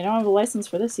this one. I don't have a license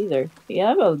for this either.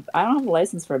 I don't have a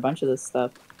license for a bunch of this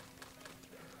stuff.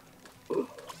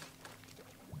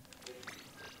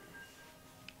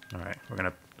 Alright, we're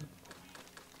gonna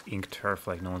ink turf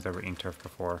like no one's ever inked turf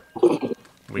before.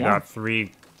 We got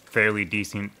 3 fairly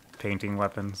decent painting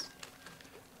weapons.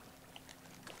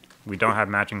 We don't have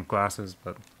matching glasses,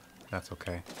 but that's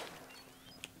okay.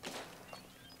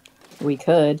 We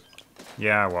could.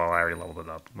 Yeah, well, I already leveled it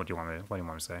up. What do you want me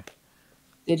to say?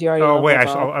 Did you already? Oh wait,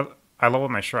 up? I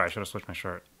leveled my shirt. I should have switched my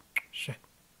shirt. Shit,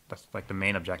 that's like the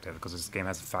main objective because this game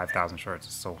has 5,000 shirts.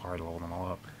 It's so hard to level them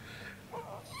all up.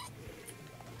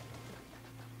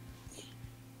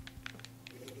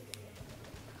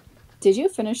 Did you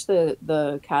finish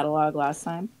the catalog last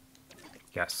time?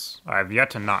 Yes, I've yet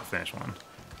to not finish one.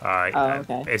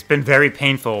 Okay. It's been very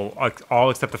painful, all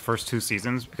except the first 2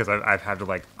 seasons, because I've had to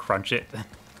like crunch it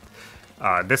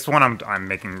This one I'm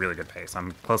making really good pace.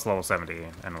 I'm close to level 70,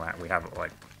 and we have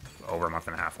like over a month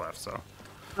and a half left. So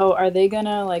Oh, are they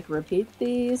gonna like repeat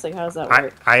these? Like, how does that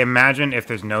work? I imagine if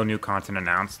there's no new content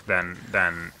announced, then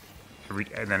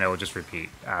it will just repeat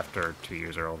after 2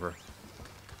 years are over.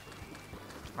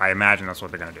 I imagine that's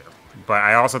what they're gonna do. But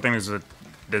I also think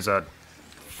there's a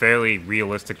fairly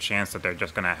realistic chance that they're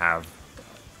just gonna have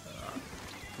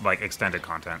like extended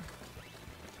content,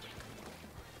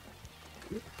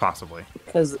 possibly.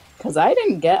 Cause I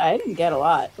didn't get a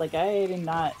lot. Like, I did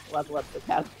not level up the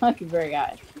catalog very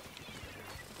high.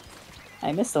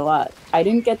 I missed a lot. I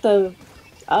didn't get the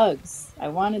Uggs. I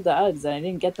wanted the Uggs and I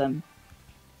didn't get them.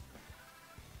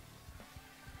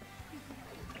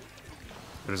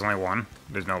 There's only one.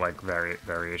 There's no like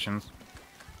variations.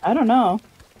 I don't know.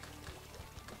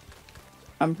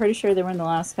 I'm pretty sure they were in the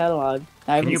last catalog.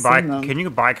 I haven't seen them. Can you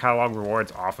buy catalog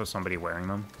rewards off of somebody wearing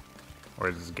them,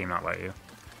 or does this game not let you?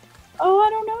 Oh, I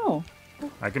don't know.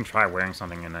 I can try wearing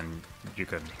something and then you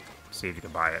could see if you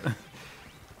could buy it.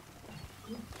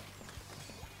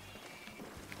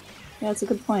 Yeah, that's a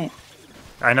good point.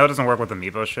 I know it doesn't work with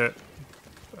amiibo shit.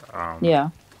 Yeah.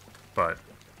 But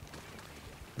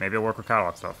maybe it'll work with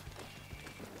catalog stuff.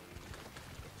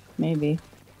 Maybe.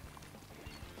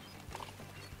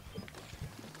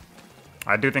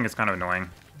 I do think it's kind of annoying.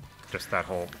 Just that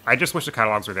whole... I just wish the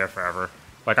catalogs were there forever.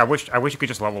 Like, I wish you could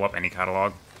just level up any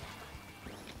catalog.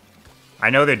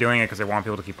 I know they're doing it because they want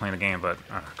people to keep playing the game, but...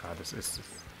 Oh, God, it's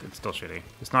still shitty.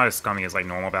 It's not as scummy as, like,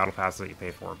 normal battle passes that you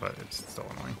pay for, but it's still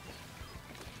annoying.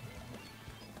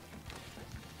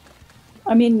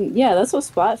 I mean, yeah, that's what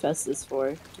Splatfest is for.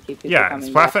 To keep people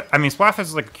coming back. I mean, Splatfest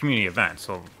is like a community event,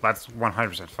 so that's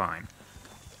 100% fine.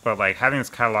 But like having this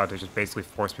catalog to just basically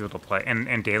force people to play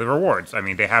and daily rewards. I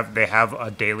mean, they have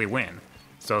a daily win,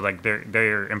 so like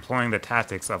they're employing the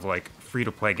tactics of like free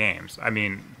to play games. I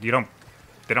mean, they don't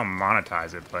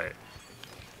monetize it, but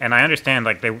and I understand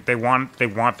like they want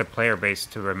the player base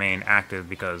to remain active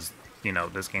because you know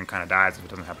this game kind of dies if it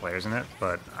doesn't have players in it.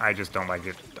 But I just don't like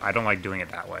it. I don't like doing it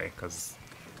that way because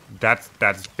that's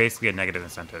basically a negative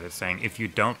incentive. It's saying if you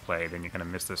don't play, then you're gonna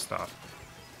miss this stuff.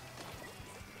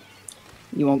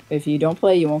 You won't. If you don't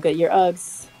play, you won't get your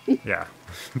Uggs. Yeah,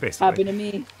 basically. Happened to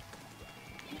me.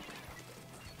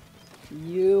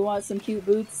 You want some cute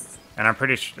boots? And I'm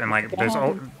pretty sure, and like,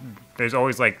 there's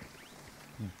always like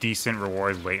decent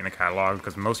rewards late in the catalog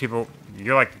because most people,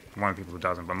 you're like one of the people who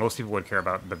doesn't, but most people would care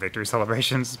about the victory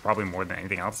celebrations probably more than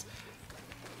anything else.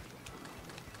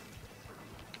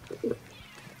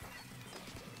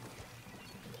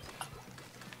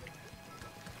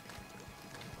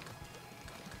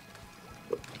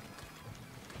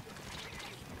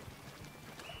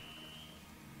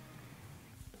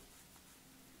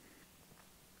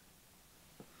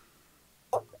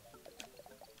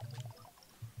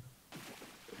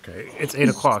 Okay, it's 8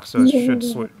 o'clock, so it should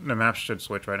the map should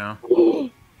switch right now. Oh,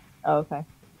 okay.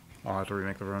 I'll have to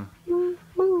remake the room.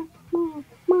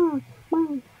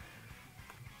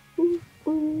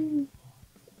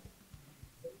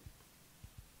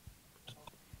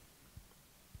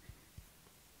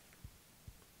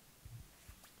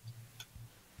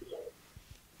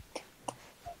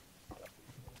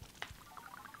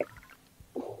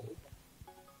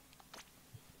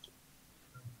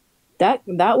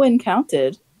 That win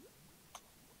counted.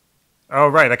 Oh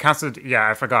right, that counts. Yeah,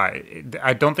 I forgot.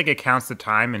 I don't think it counts the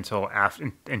time until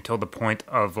the point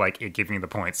of like it giving you the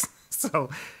points. So,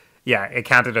 yeah, it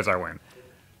counted as our win.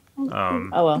 Oh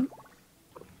well.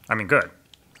 I mean, good.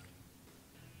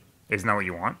 Isn't that what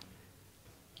you want?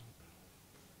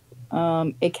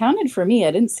 It counted for me.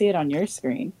 I didn't see it on your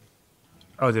screen.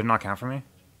 Oh, did it not count for me?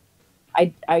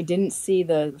 I didn't see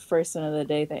the first one of the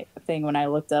day thing when I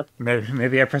looked up.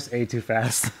 Maybe I pressed A too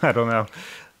fast. I don't know.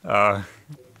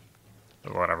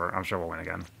 Whatever. I'm sure we'll win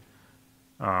again.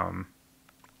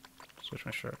 Switch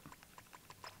my shirt.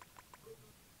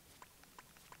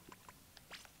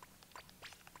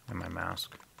 And my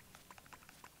mask.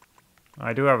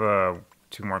 I do have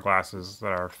 2 more glasses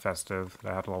that are festive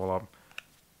that I have to level up.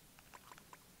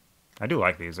 I do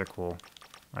like these. They're cool.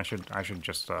 I should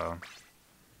just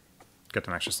get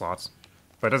them extra slots.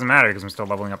 But it doesn't matter because I'm still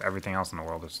leveling up everything else in the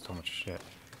world. There's so much shit.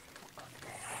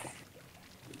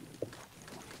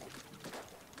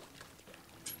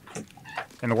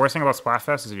 And the worst thing about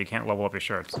Splatfest is if you can't level up your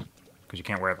shirts because you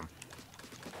can't wear them.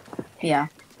 Yeah.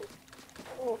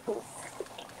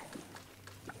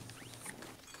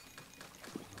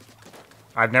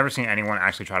 I've never seen anyone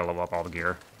actually try to level up all the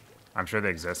gear. I'm sure they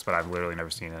exist, but I've literally never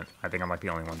seen it. I think I'm like the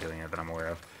only one doing it that I'm aware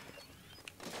of.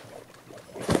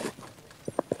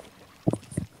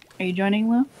 Are you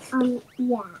joining, Lou?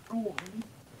 Yeah, I am.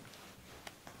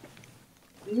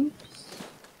 Oops.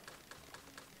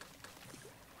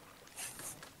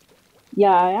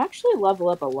 Yeah, I actually level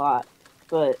up a lot,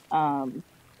 but I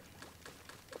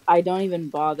don't even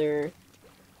bother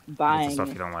With the stuff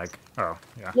you buying. don't like. Oh,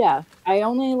 yeah. Yeah, I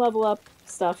only level up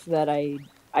stuff that I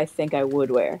think I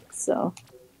would wear. So,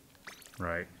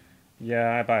 Right.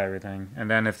 Yeah, I buy everything, and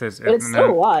then if there's but if, it's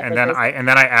still a lot. Like and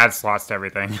then I add slots to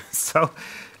everything, so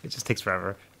it just takes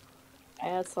forever. I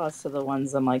add slots to the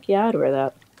ones I'm like, yeah, I'd wear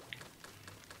that.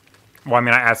 Well, I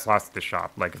mean, I add slots to the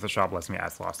shop. Like if the shop lets me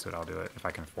add slots to it, I'll do it if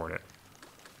I can afford it.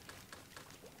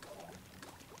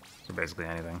 So basically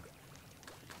anything.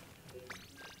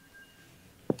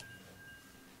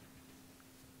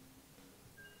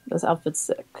 This outfit's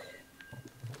sick.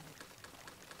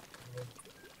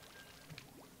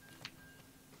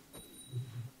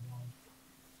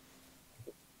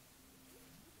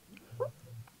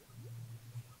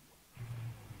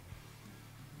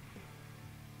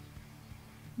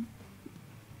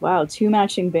 Wow, 2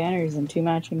 matching banners and 2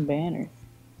 matching banners.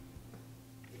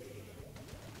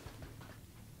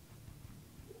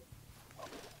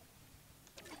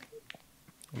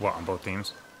 What, on both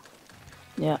teams?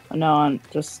 Yeah, no, on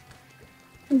just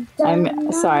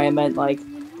I'm sorry, I meant like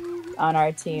on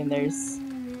our team there's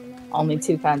only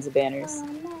 2 kinds of banners.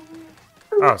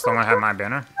 Oh, someone had my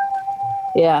banner?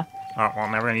 Yeah. Oh, well,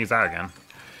 I'm never gonna use that again.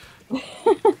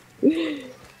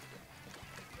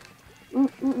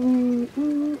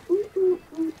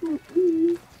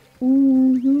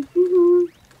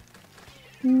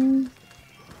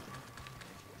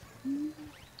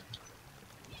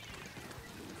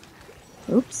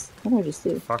 Oops, what did I just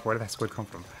do? Fuck, where did that squid come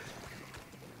from?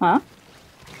 Huh?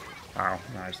 Oh,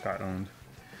 no, I just got owned.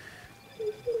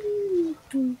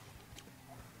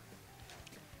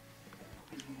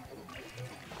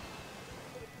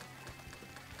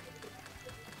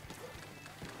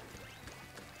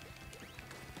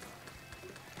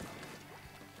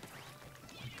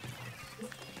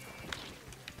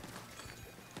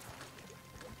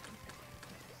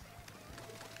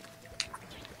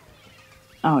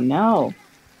 Oh no.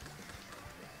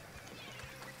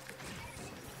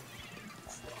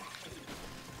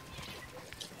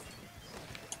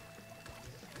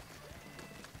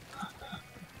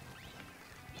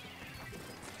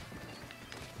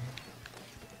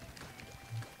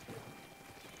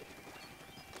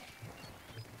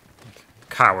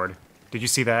 Coward. Did you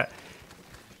see that?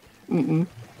 Mm-mm.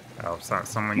 Oh,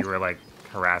 someone you were, like,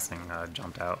 harassing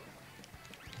jumped out.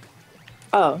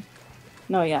 Oh.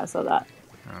 No, yeah, I saw that.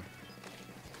 Oh.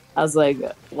 I was like,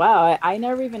 wow, I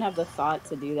never even have the thought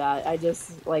to do that. I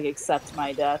just like accept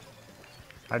my death.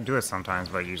 I do it sometimes,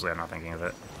 but usually I'm not thinking of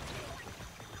it.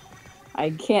 I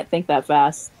can't think that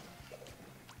fast.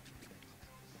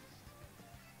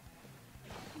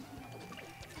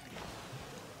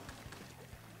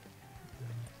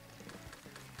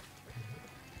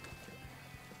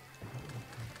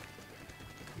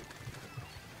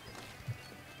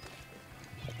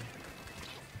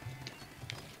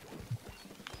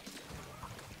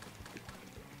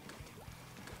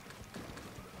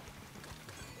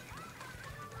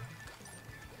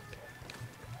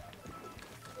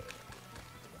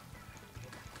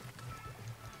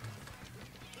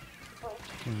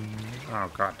 Oh,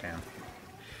 goddamn.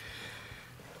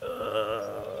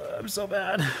 I'm so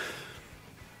bad.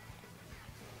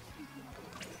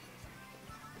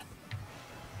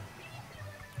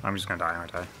 I'm just gonna die,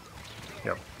 aren't I?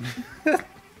 Yep.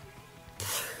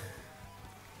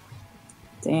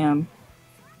 Damn.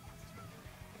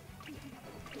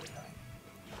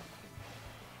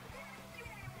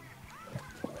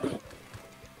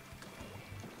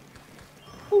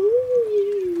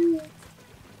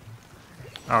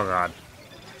 Oh, God.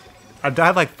 I've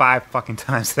died like 5 fucking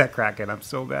times to that Kraken. I'm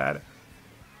so bad.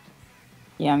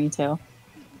 Yeah, me too.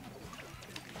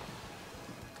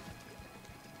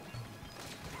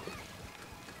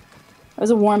 It was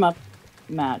a warm-up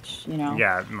match, you know.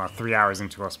 Yeah, 3 hours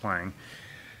into us playing.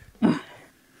 No,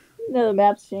 the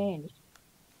map's changed.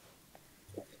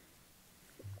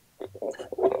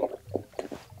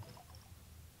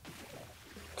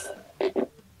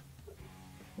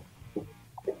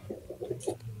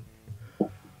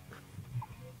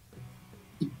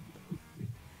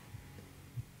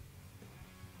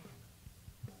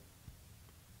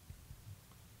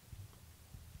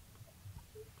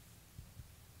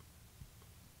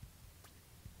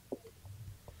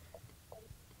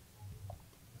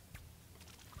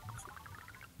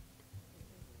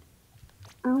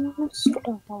 I want to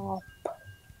stop.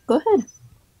 Go ahead.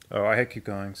 Oh, I keep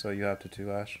going, so you have to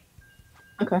too, Ash.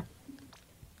 Okay.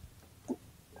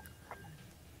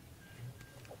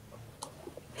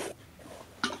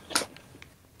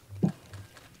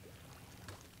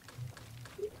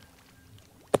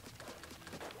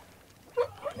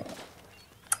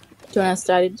 Do you want us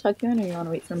to tuck you in, or you want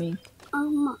to wait for me?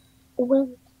 Well,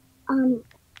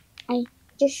 I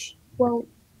just, well,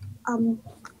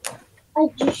 I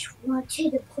just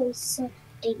wanted to play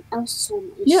something else on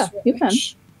my Switch. You can.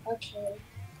 Okay.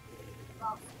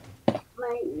 Well,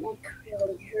 my neck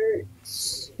really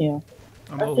hurts. Yeah.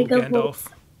 I'm a little Gandalf.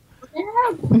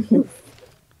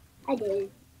 I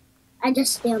did. I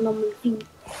just stand on my feet.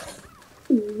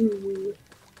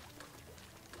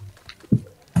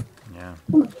 Yeah.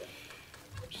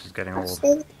 She's getting I'll old.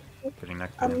 stay, Getting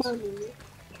neck pains.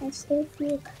 I'll stay with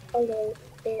you a little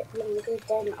bit longer,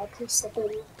 then I'll come sit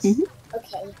in.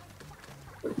 Okay.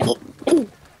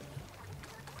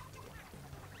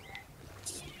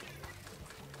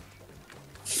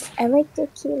 I like the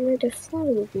cute little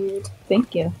flower bead.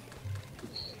 Thank you.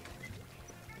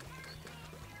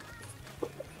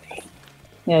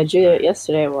 Yeah, I drew it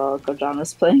yesterday while John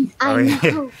was playing. Oh, I yeah.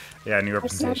 know. Yeah, new I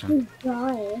representation. saw you draw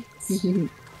it.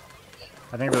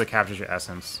 I think it really captures your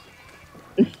essence.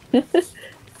 I see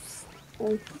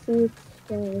so cute.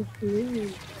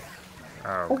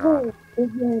 Oh, God.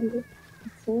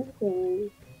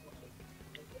 Something.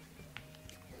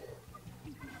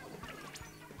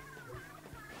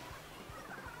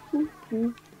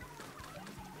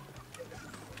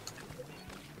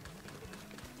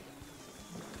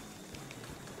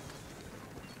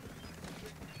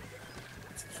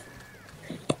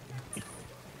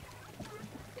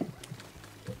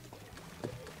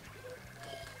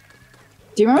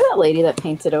 Do you remember that lady that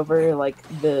painted over like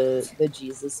the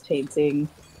Jesus painting?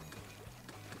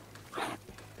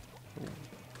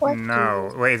 What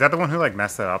No. Wait, is that the one who like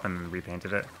messed it up and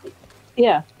repainted it?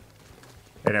 Yeah.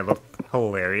 And it looked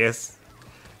hilarious.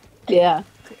 Yeah.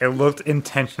 It looked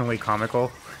intentionally comical,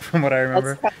 from what I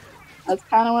remember. That's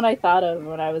kind of what I thought of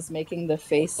when I was making the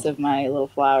face of my little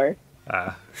flower.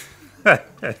 Like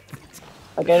I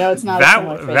know it's not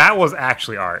that was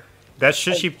actually art. That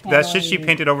shit Like, she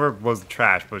painted over was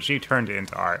trash, but she turned it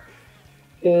into art.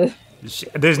 Ugh.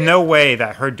 There's no way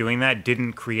that her doing that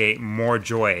didn't create more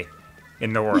joy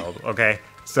in the world. Okay,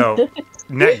 so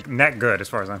net good as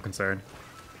far as I'm concerned.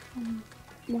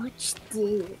 Watch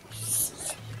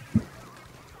this.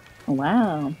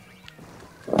 Wow.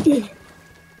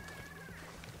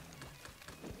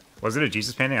 Was it a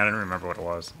Jesus painting? I don't remember what it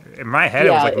was. In my head, it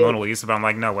was like Mona Lisa, but I'm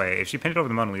like, no way. If she painted over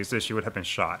the Mona Lisa, she would have been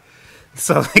shot.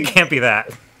 So it can't be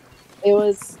that. It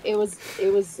was.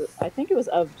 I think it was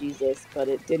of Jesus, but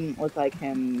it didn't look like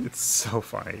him. It's so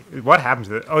funny. What happened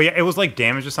to it? Oh yeah, it was like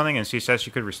damaged or something, and she said she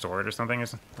could restore it or something,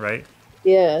 right?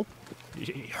 Yeah.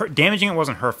 Damaging it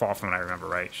wasn't her fault, from what I remember,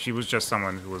 right? She was just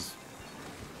someone who was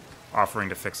offering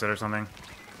to fix it or something.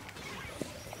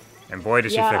 And boy,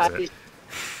 did she fix it.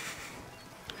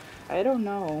 I don't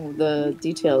know the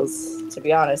details, to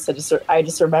be honest. I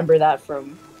just remember that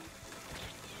from.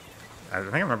 I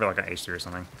think I remember like an H3 or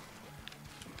something.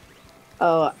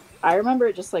 Oh, I remember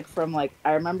it just like from like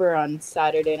I remember on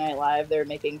Saturday Night Live they were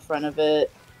making fun of it.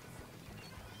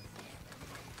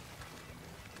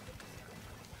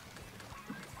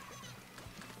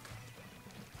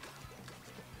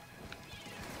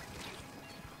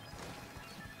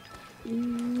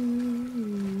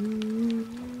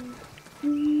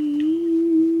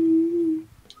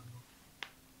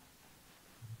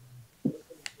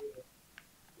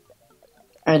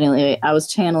 Anyway, I was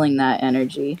channeling that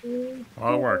energy.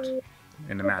 Well, it worked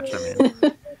in the match.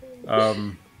 I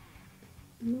mean,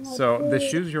 so the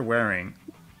shoes you're wearing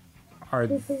are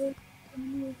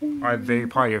they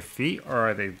part of your feet or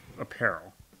are they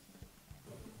apparel?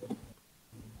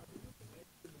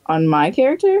 On my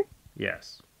character?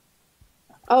 Yes.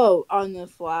 Oh, on the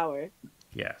flower.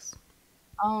 Yes.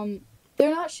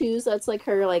 They're not shoes. That's like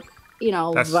her, like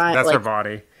that's like, her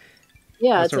body.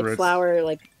 Yeah, that's it's like roots. Flower,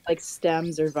 like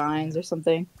stems or vines or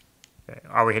something. Okay.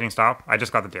 Are we hitting stop? I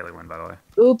just got the daily win, by the way.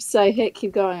 Oops, I hit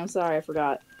keep going. I'm sorry, I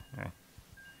forgot. Okay.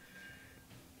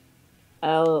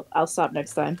 I'll stop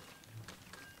next time.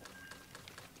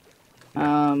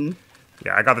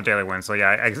 Yeah, I got the daily win, so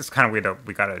yeah, it's kind of weird that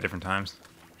we got it at different times.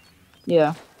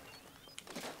 Yeah.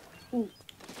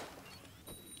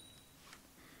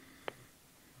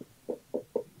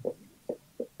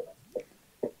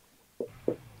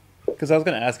 Because I was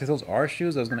gonna ask, if those are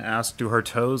shoes, I was gonna ask, do her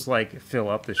toes like fill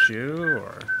up the shoe,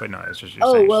 or? But no, it's just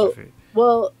you're saying it's your feet.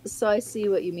 Well, so I see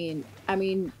what you mean. I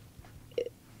mean,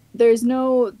 there's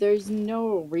no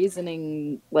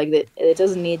reasoning like that. It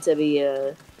doesn't need to be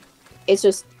a. It's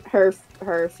just her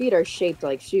feet are shaped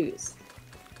like shoes.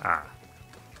 Ah.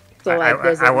 So like,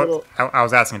 there's a little. I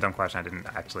was asking a dumb question.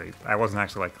 I wasn't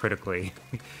actually like critically.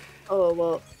 Oh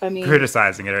well, I mean.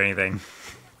 Criticizing it or anything.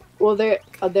 Well, there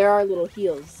are little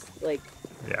heels like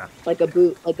Yeah. like a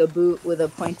boot with a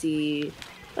pointy,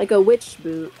 like a witch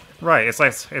boot. Right. It's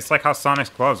like how Sonic's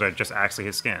gloves are just actually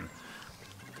his skin.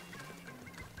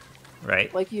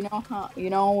 Right. Like the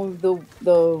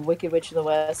Wicked Witch of the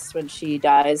West when she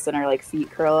dies and her like feet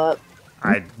curl up.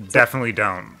 I It's like, definitely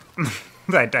don't.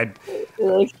 I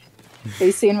like have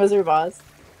you seen Wizard of Oz?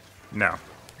 no.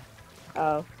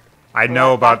 Oh, I know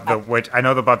well, about the witch. I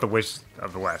know about the witch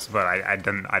of the West, but I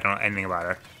don't. I don't know anything about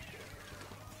her.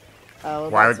 oh,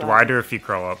 Why? that's Why why. do her feet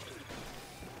curl up?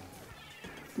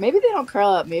 Maybe they don't curl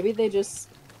up. Maybe they just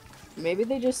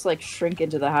like shrink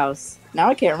into the house. Now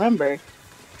I can't remember.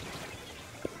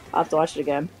 I'll have to watch it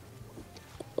again.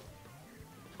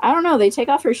 I don't know. They take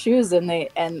off her shoes and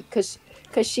cause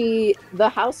the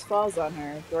house falls on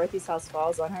her. Dorothy's house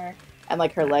falls on her, and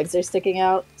like her legs are sticking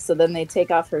out. So then they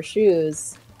take off her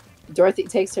shoes. Dorothy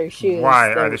takes her shoes.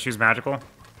 Why are the shoes magical?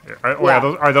 Or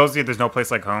Yeah, are those the "There's no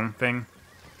place like home" thing?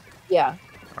 yeah.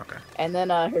 Okay. And then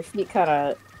her feet kind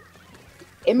of.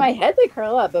 In my head, they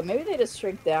curl up, but maybe they just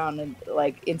shrink down and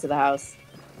like into the house.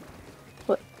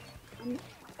 What?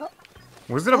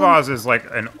 Wizard of Oz is like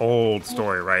an old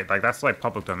story, right? Like that's like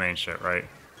public domain shit, right?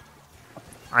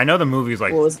 I know the movie's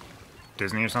like What was?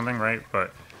 Disney or something, right?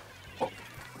 But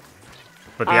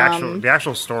Um. the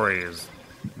actual story is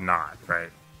not, right?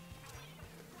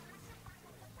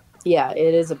 Yeah,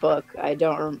 it is a book. I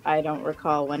don't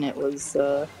recall when it was.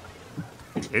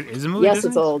 Is the movie Yes, it's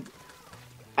Disney? old.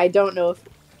 I don't know if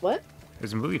what.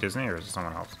 Is the movie Disney or is it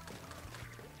someone else?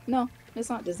 No, it's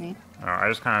not Disney. I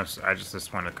just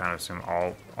want to kind of assume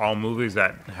all movies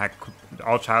that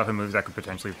all childhood movies that could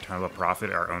potentially turn up a profit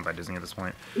are owned by Disney at this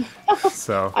point.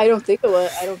 So I don't think it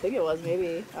was. I don't think it was.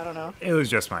 Maybe I don't know. it was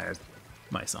just my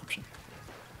assumption.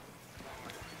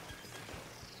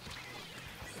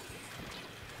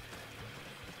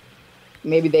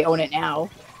 Maybe they own it now.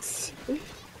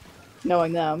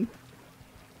 Knowing them.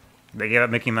 They gave up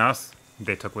Mickey Mouse.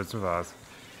 They took Wizard of Oz,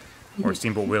 or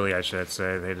Steamboat Willie, I should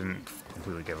say. They didn't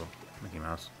completely give up Mickey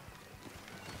Mouse.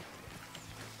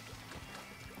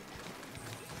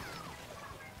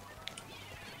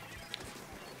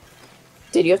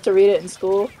 Did you have to read it in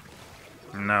school?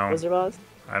 No, Wizard of Oz?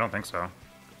 I don't think so.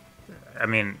 I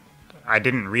mean, I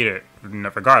didn't read it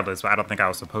regardless, but I don't think I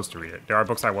was supposed to read it. There are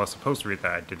books I was supposed to read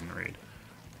that I didn't read,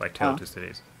 like Tale of Oh. Two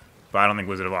Cities. But I don't think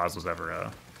Wizard of Oz was ever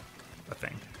a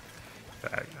thing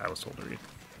that I was told to read.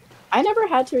 I never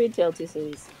had to read Tale of Two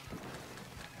Cities.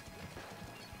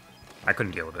 I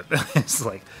couldn't deal with it. It's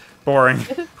like boring.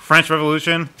 French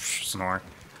Revolution, snore.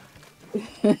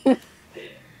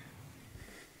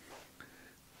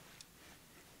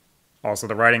 Also,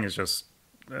 the writing is just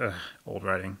old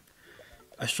writing.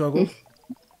 I struggle.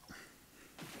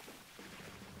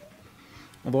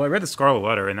 Although I read the Scarlet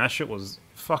Letter, and that shit was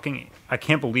fucking. I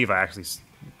can't believe I actually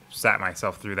sat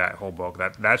myself through that whole book.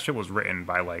 That shit was written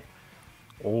by like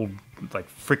old, like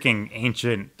freaking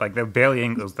ancient, like the barely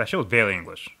English. That shit was barely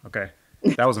English. Okay,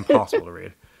 that was impossible to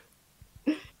read.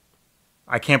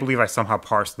 I can't believe I somehow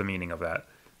parsed the meaning of that.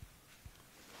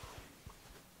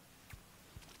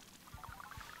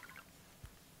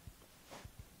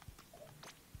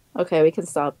 Okay, we can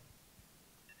stop.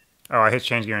 Oh, I hit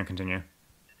change gear and continue.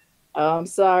 Oh, I'm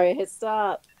sorry. Hit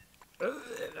stop.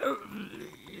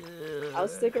 I'll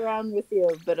stick around with you,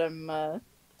 but I'm.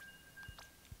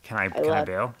 Can I left.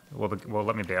 bail? Well,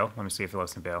 let me bail. Let me see if it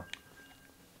lets me bail.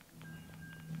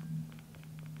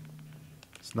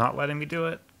 It's not letting me do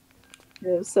it.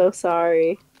 I'm so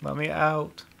sorry. Let me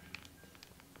out.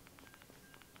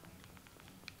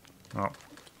 Well,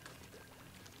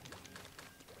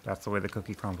 that's the way the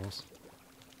cookie crumbles.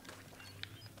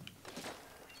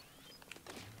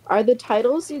 Are the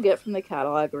titles you get from the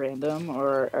catalog random,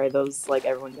 or are those like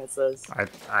everyone gets those?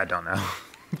 I don't know.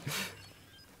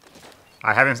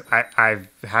 I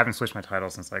haven't switched my title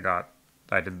since I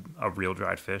did a real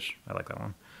dried fish. I like that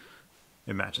one.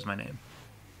 It matches my name.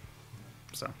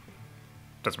 So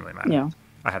doesn't really matter. Yeah.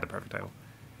 I had the perfect title.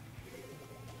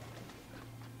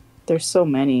 There's so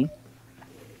many.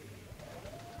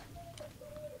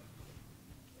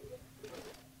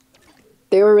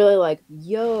 They were really like,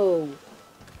 yo,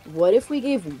 what if we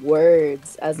gave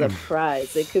words as a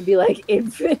prize? It could be like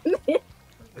infinite.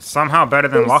 It's somehow better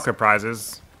than There's- locker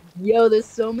prizes. Yo, there's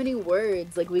so many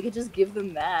words. Like, we could just give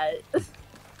them that.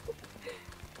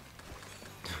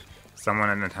 Someone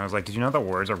in the town was like, "Did you know that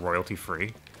words are royalty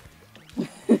free?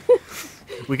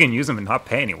 We can use them and not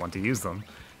pay anyone to use them."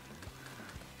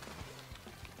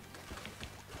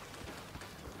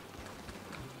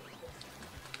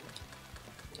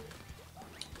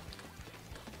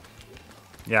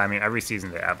 Yeah, I mean, every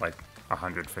season they add like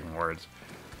 100 freaking words.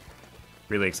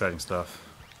 Really exciting stuff.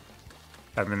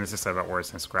 I mean, this is about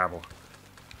worse than Scrabble.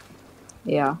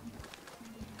 Yeah.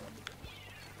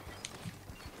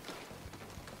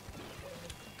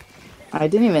 I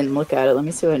didn't even look at it. Let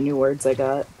me see what new words I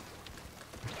got.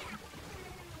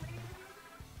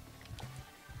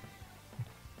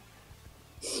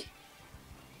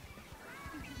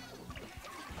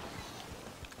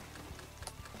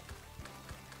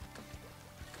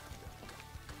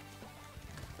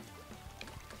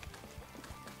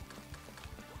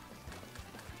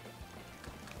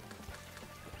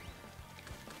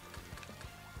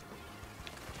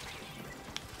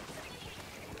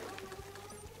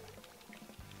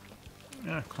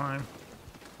 Yeah, climb.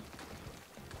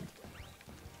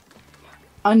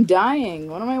 Undying.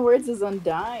 One of my words is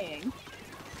undying.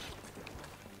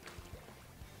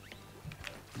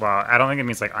 Well, I don't think it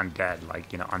means like undead.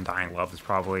 Like, you know, undying love is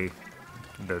probably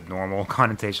the normal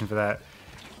connotation for that.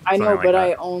 I Something know, like but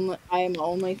that. I am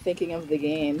only thinking of the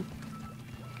game.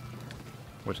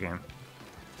 Which game?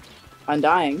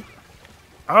 Undying.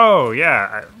 Oh,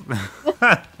 yeah.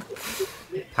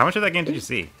 How much of that game did you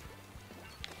see?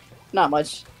 Not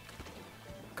much.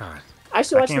 God. I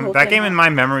should watch the whole That thing. game in my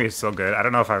memory is so good. I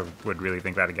don't know if I would really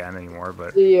think that again anymore,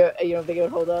 but You don't think it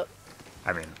would hold up?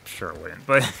 I mean, sure it wouldn't.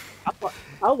 But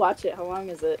I'll watch it. How long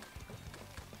is it?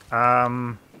 I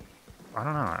don't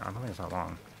know. I don't think it's that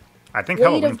long. I think Blade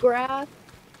Halloween. of Grass.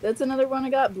 That's another one I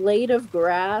got. Blade of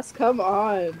Grass. Come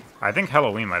on. I think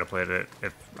Halloween might have played it.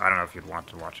 If I don't know if you'd want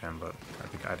to watch him, but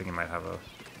I think he might have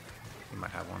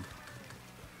one.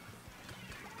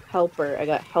 Helper. I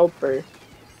got Helper.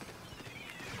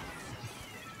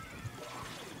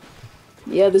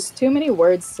 Yeah, there's too many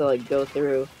words to like go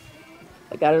through.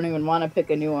 Like I don't even want to pick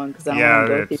a new one because I don't Yeah, want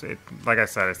to go through. like I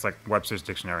said, it's like Webster's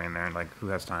dictionary in there. Like, who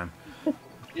has time?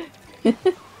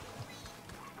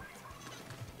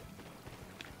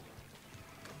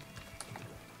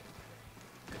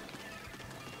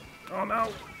 Oh no!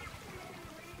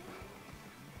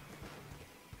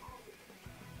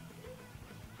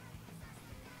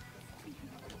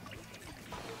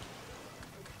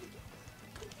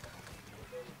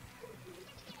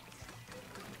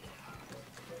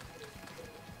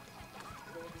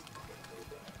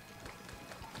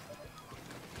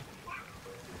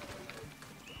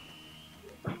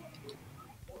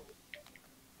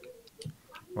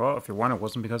 Well, if you won, it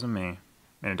wasn't because of me,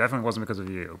 and it definitely wasn't because of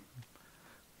you.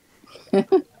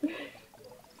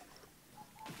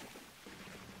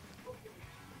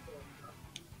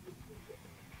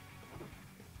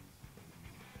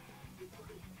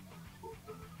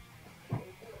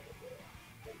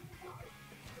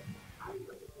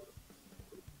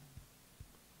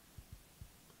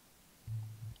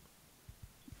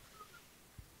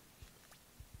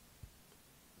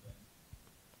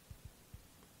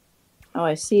 Oh,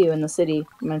 I see you in the city.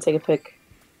 I'm gonna take a pic.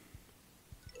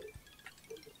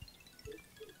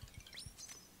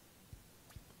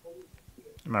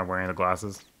 Am I wearing the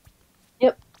glasses?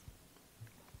 Yep.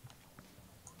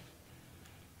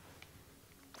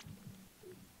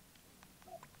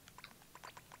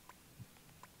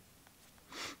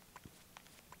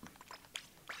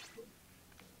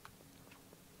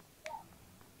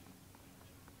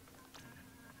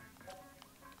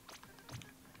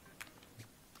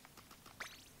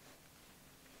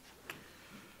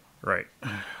 Right.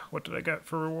 What did I get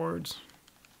for rewards?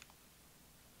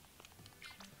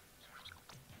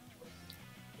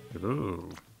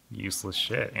 Ooh, useless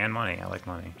shit. And money. I like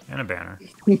money. And a banner.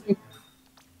 Oh,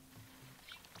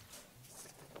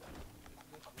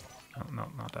 no,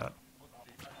 not that.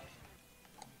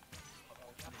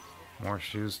 More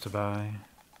shoes to buy.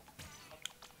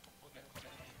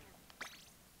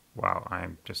 Wow,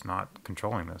 I'm just not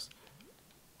controlling this.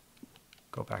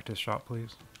 Go back to the shop,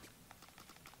 please.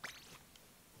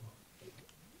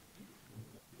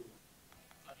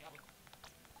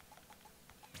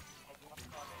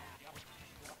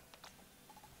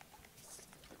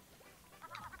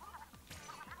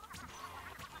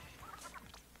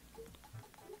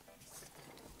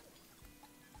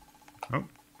 Oh.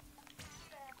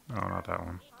 Oh, not that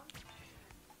one.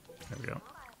 There we go.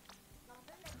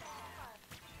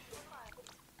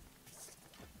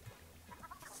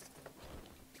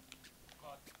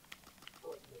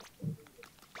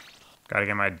 Gotta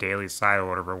get my daily side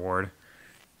order reward.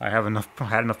 I had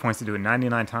enough points to do it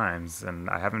 99 times, and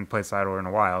I haven't played side order in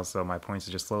a while, so my points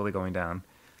are just slowly going down.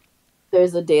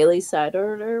 There's a daily side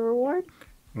order reward.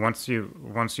 Once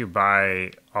you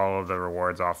buy all of the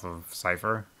rewards off of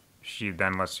Cypher, she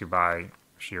then lets you buy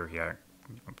she or he. I'm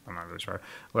not really sure.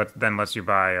 Then lets you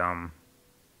buy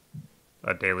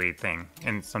a daily thing,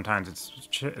 and sometimes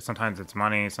it's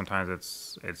money,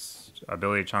 sometimes it's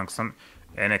ability chunks.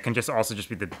 And it can just also just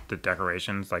be the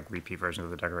decorations, like repeat versions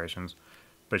of the decorations.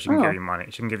 But she can give you money.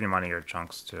 She can give you money or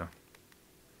chunks too.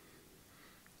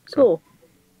 So, Cool.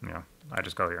 yeah, I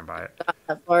just go here and buy it. Not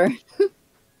that far.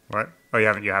 What? Oh, you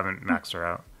haven't maxed her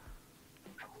out.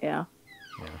 Yeah.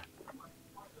 Yeah.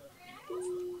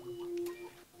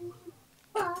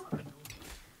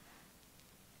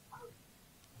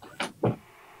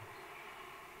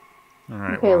 All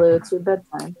right. Okay, Well, Lou, it's your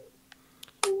bedtime.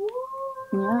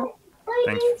 Yeah.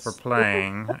 thanks for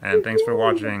playing and thanks for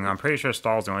watching. I'm pretty sure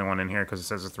Stall's the only one in here because it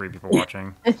says there's 3 people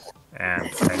watching, and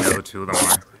I know 2 of them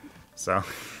are. So.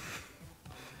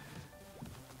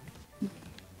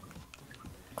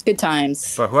 Good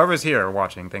times. But whoever's here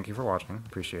watching, thank you for watching.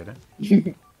 Appreciate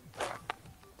it.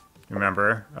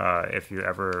 Remember, if you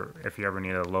ever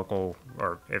need a local,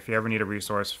 or if you ever need a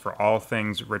resource for all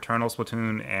things Returnal,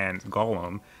 Splatoon, and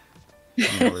Golem, you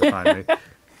know where to find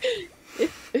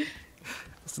me.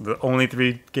 It's the only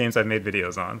 3 games I've made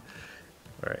videos on.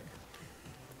 All right.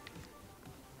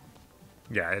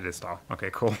 Yeah, it is Stall. Okay,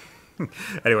 cool.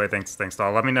 Anyway, thanks,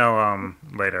 Stall. Let me know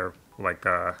later, like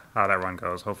how that run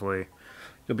goes. Hopefully.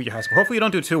 You'll beat your high score. Hopefully you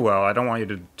don't do too well. I don't want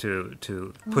you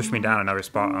to push me down another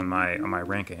spot on my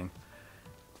ranking.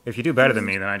 If you do better than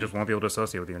me, then I just won't be able to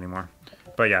associate with you anymore.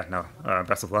 But yeah, no.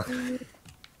 Best of luck.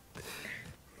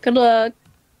 Good luck.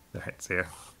 All right, see ya.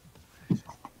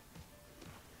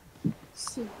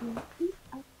 See you.